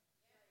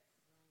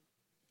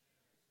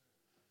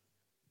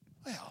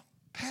 Well,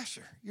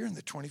 Pastor, you're in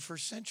the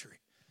 21st century.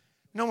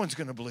 No one's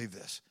going to believe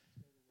this.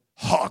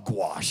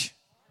 Hogwash.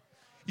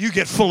 You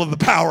get full of the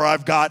power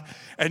I've got,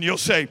 and you'll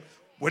say,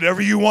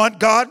 whatever you want,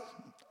 God,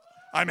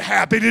 I'm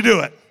happy to do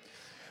it.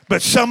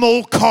 But some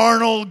old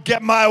carnal,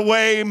 get my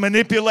way,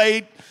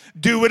 manipulate,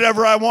 do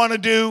whatever I want to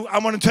do. I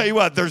want to tell you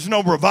what, there's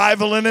no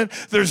revival in it.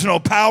 There's no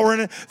power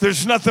in it.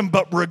 There's nothing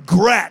but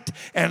regret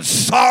and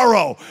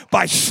sorrow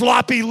by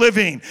sloppy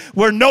living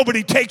where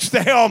nobody takes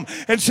the helm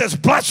and says,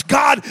 bless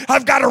God,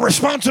 I've got a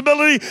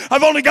responsibility.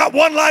 I've only got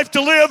one life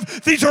to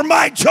live. These are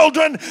my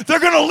children. They're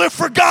going to live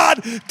for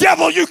God.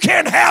 Devil, you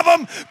can't have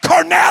them.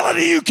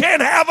 Carnality, you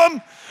can't have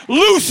them.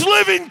 Loose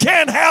living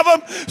can't have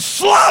them.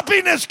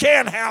 Sloppiness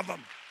can't have them.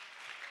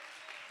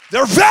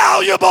 They're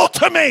valuable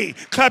to me.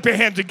 Clap your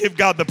hands and give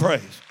God the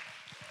praise.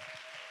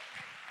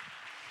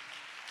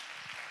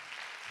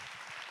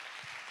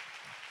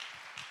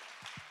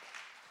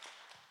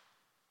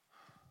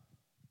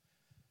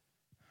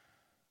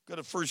 Go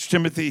to 1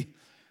 Timothy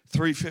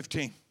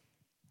 3:15.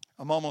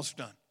 I'm almost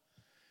done.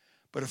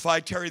 But if I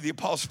tarry, the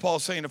Apostle Paul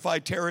saying, if I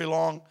tarry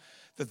long,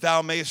 that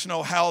thou mayest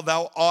know how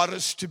thou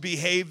oughtest to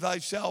behave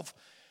thyself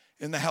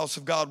in the house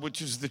of God,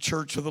 which is the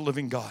church of the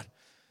living God.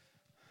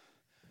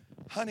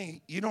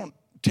 Honey, you don't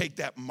take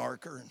that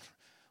marker and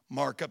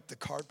mark up the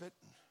carpet.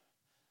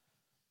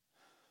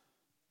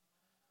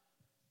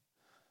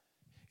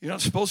 You're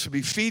not supposed to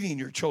be feeding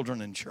your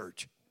children in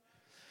church.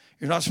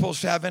 You're not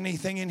supposed to have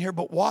anything in here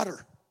but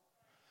water.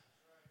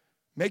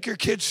 Make your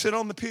kids sit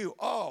on the pew.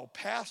 Oh,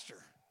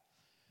 pastor,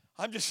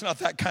 I'm just not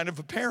that kind of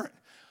a parent.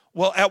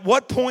 Well, at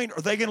what point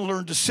are they going to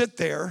learn to sit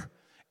there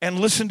and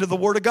listen to the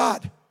Word of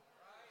God?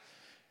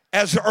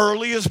 As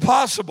early as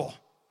possible.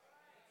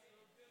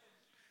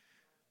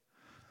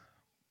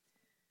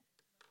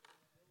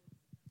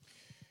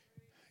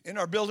 In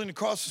our building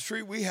across the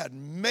street, we had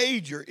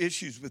major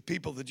issues with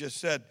people that just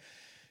said,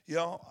 you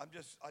know, I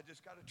just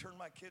got to turn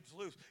my kids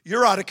loose.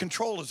 You're out of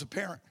control as a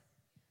parent.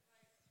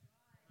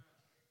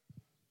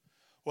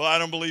 Well, I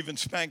don't believe in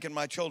spanking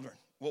my children.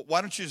 Well,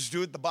 why don't you just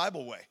do it the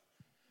Bible way?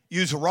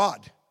 Use a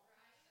rod.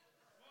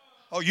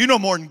 Oh, you know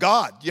more than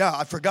God. Yeah,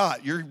 I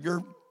forgot.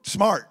 You're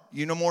smart.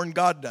 You know more than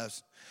God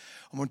does.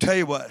 I'm going to tell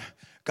you what.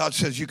 God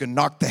says you can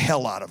knock the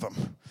hell out of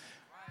them.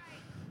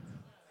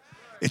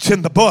 It's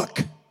in the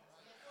book.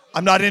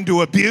 I'm not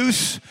into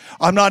abuse.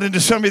 I'm not into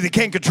somebody that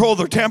can't control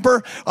their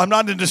temper. I'm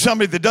not into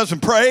somebody that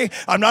doesn't pray.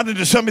 I'm not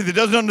into somebody that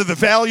doesn't know the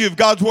value of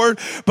God's word.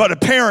 But a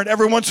parent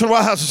every once in a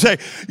while has to say,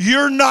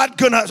 you're not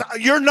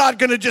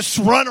gonna just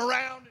run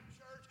around in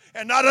church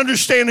and not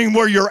understanding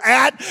where you're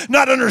at,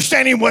 not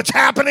understanding what's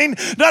happening,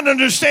 not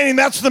understanding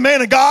that's the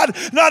man of God,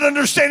 not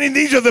understanding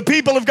these are the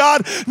people of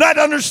God, not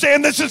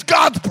understand this is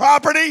God's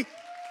property.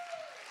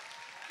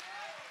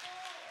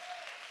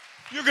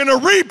 You're gonna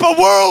reap a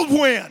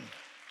whirlwind.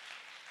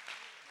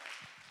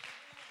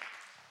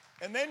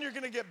 And then you're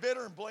going to get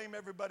bitter and blame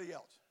everybody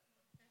else.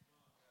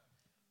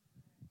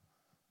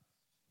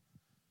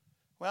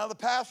 Well, the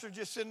pastor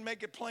just didn't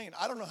make it plain.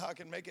 I don't know how I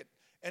can make it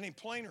any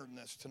plainer than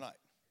this tonight.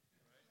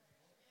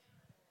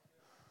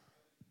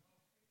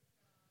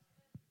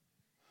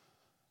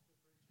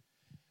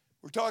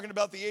 We're talking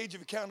about the age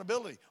of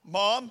accountability.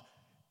 Mom,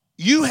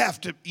 you have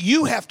to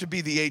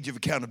be the age of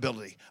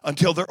accountability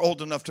until they're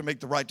old enough to make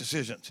the right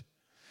decisions.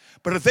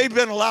 But if they've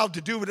been allowed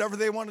to do whatever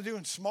they want to do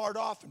and smart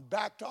off and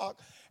backtalk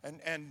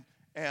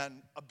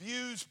and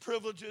abuse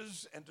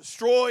privileges and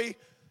destroy,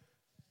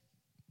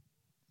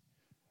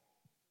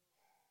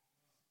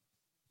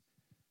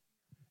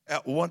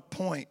 at what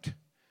point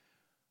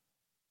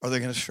are they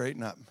going to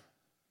straighten up?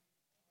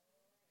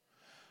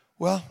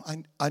 Well,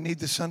 I need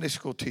the Sunday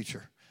school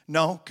teacher.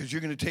 No, because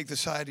you're going to take the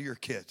side of your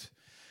kids.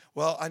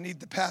 Well, I need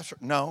the pastor.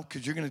 No,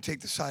 because you're going to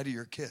take the side of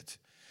your kids.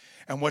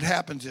 And what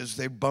happens is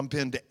they bump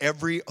into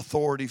every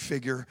authority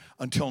figure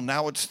until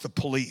now it's the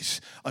police,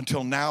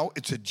 until now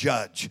it's a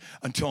judge,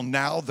 until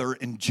now they're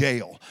in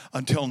jail,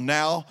 until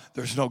now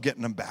there's no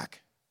getting them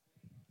back.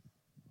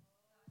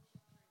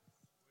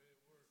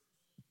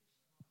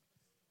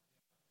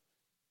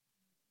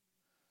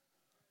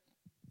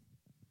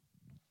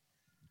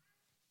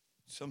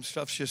 Some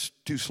stuff's just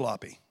too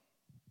sloppy.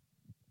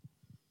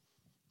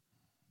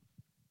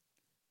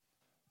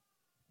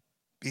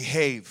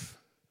 Behave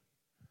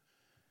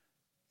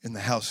in the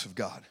house of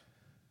God.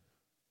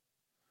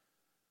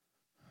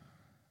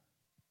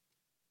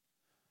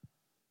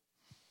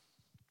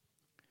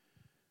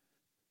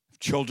 If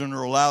children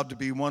are allowed to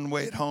be one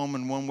way at home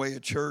and one way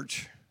at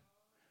church,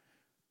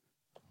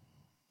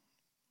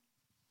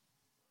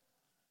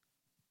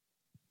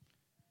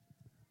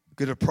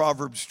 go to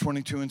Proverbs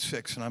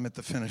 22:6, and I'm at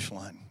the finish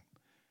line.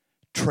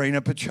 Train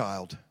up a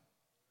child.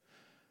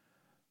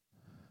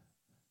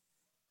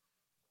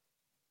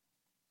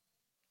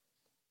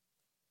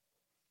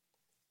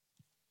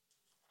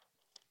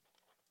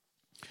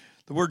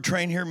 The word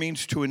train here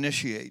means to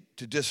initiate,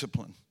 to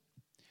discipline.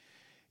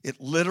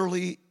 It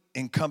literally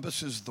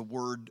encompasses the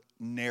word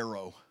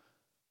narrow.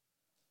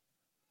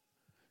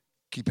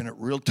 Keeping it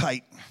real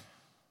tight.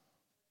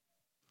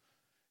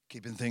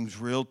 Keeping things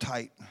real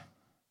tight.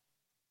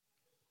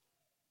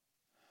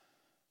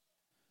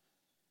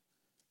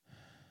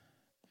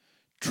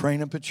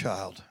 Train up a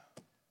child.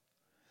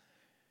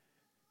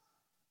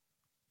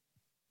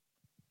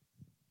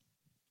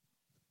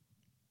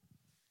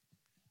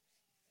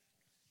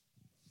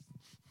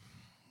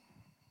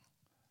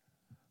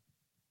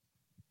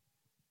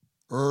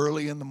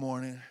 Early in the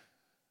morning,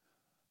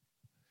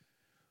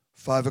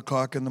 5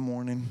 o'clock in the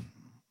morning,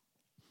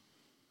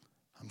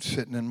 I'm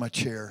sitting in my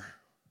chair.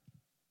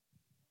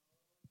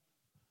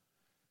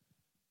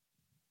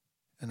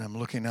 And I'm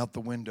looking out the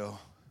window.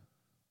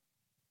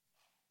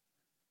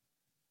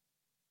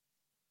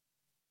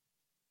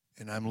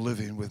 And I'm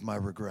living with my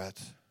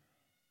regrets.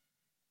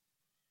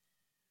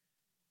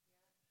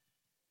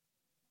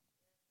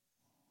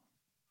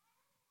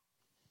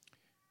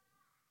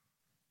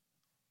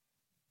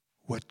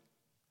 What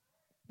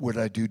would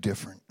I do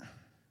different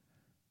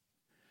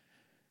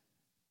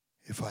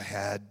if I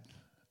had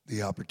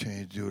the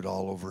opportunity to do it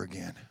all over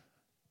again?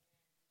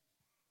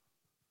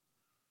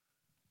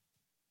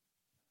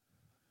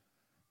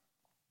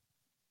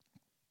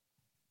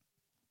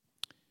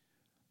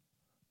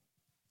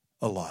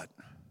 A lot.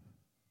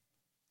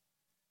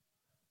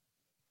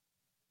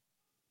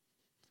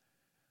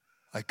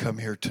 I come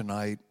here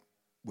tonight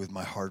with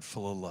my heart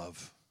full of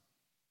love,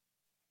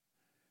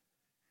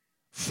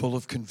 full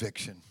of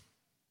conviction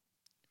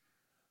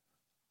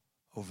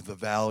over the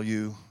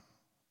value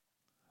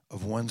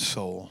of one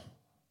soul,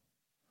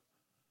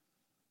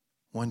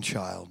 one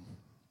child,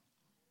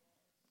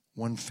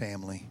 one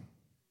family,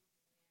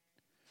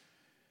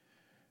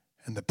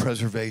 and the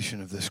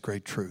preservation of this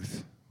great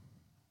truth.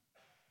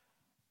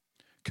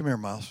 Come here,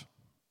 Miles.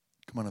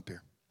 Come on up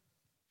here.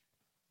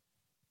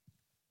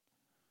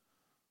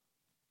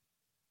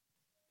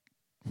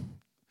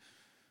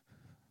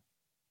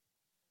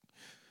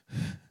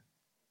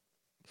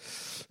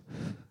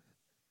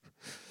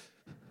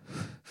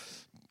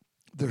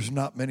 There's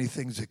not many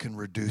things that can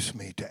reduce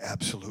me to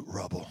absolute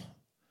rubble,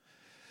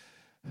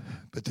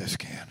 but this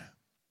can.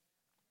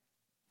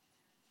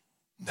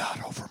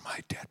 Not over my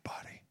dead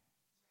body.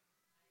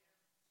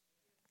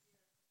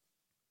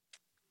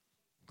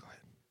 Go ahead.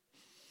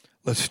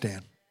 Let's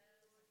stand.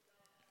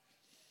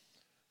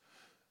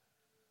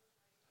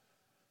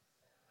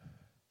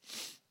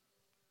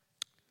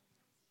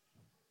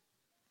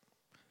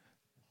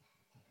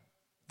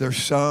 There's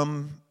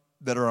some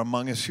that are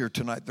among us here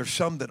tonight. There's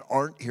some that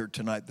aren't here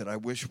tonight that I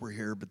wish were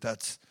here, but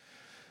that's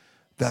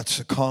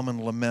a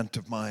common lament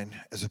of mine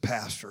as a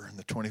pastor in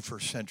the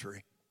 21st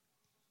century.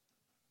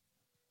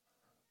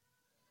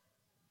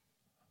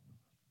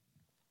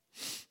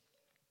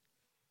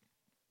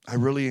 I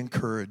really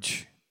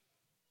encourage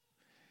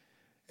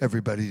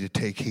everybody to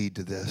take heed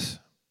to this.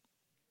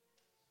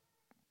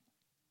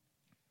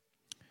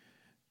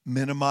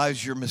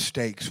 Minimize your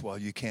mistakes while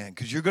you can,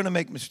 because you're going to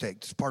make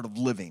mistakes. It's part of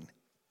living.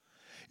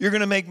 You're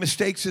going to make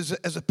mistakes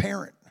as a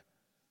parent.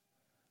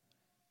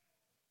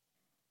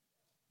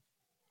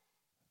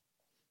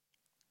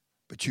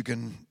 But you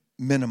can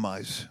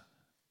minimize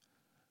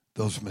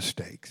those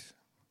mistakes.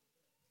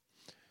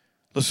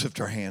 Let's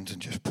lift our hands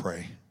and just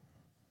pray.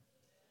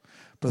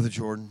 Brother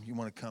Jordan, you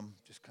want to come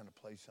just kind of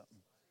play something?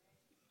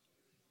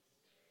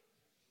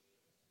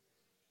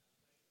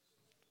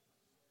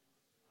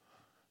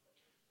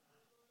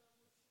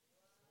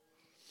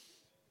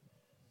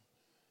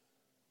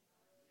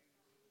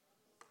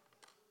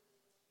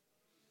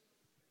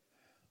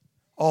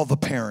 All the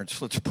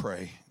parents, let's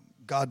pray.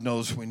 God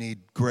knows we need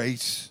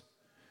grace.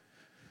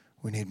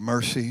 We need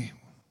mercy.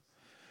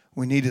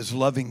 We need His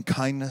loving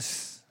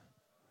kindness.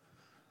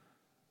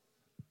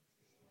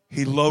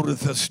 He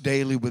loadeth us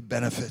daily with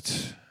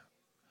benefits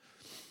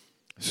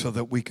so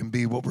that we can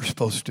be what we're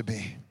supposed to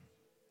be.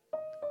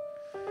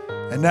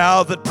 And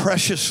now that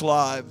precious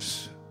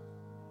lives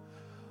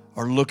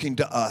are looking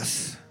to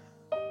us,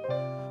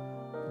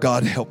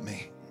 God help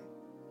me.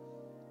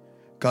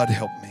 God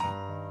help me.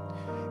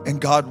 And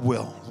God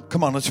will.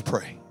 Come on, let's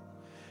pray.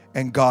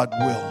 And God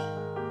will.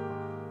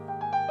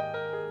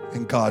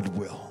 And God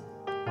will.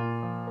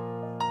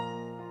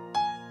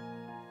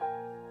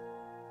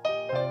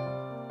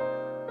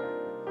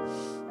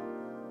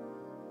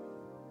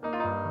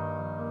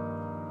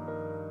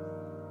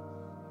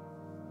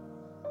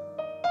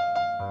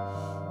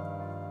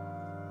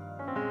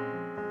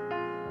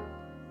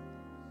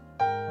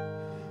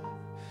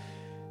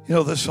 You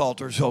know, this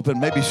altar's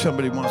open. Maybe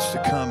somebody wants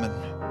to come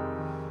and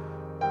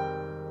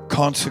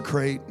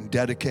consecrate and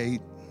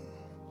dedicate.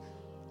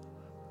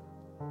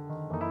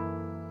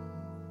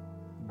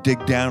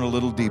 Dig down a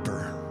little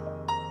deeper.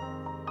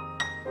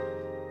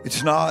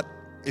 It's not,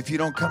 if you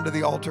don't come to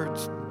the altar,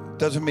 it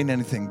doesn't mean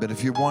anything. But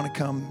if you want to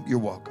come, you're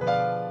welcome.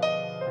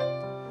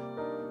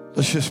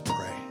 Let's just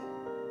pray.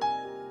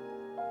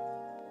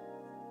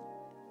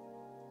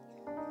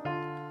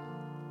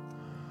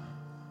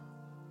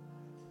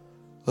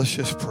 Let's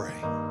just pray.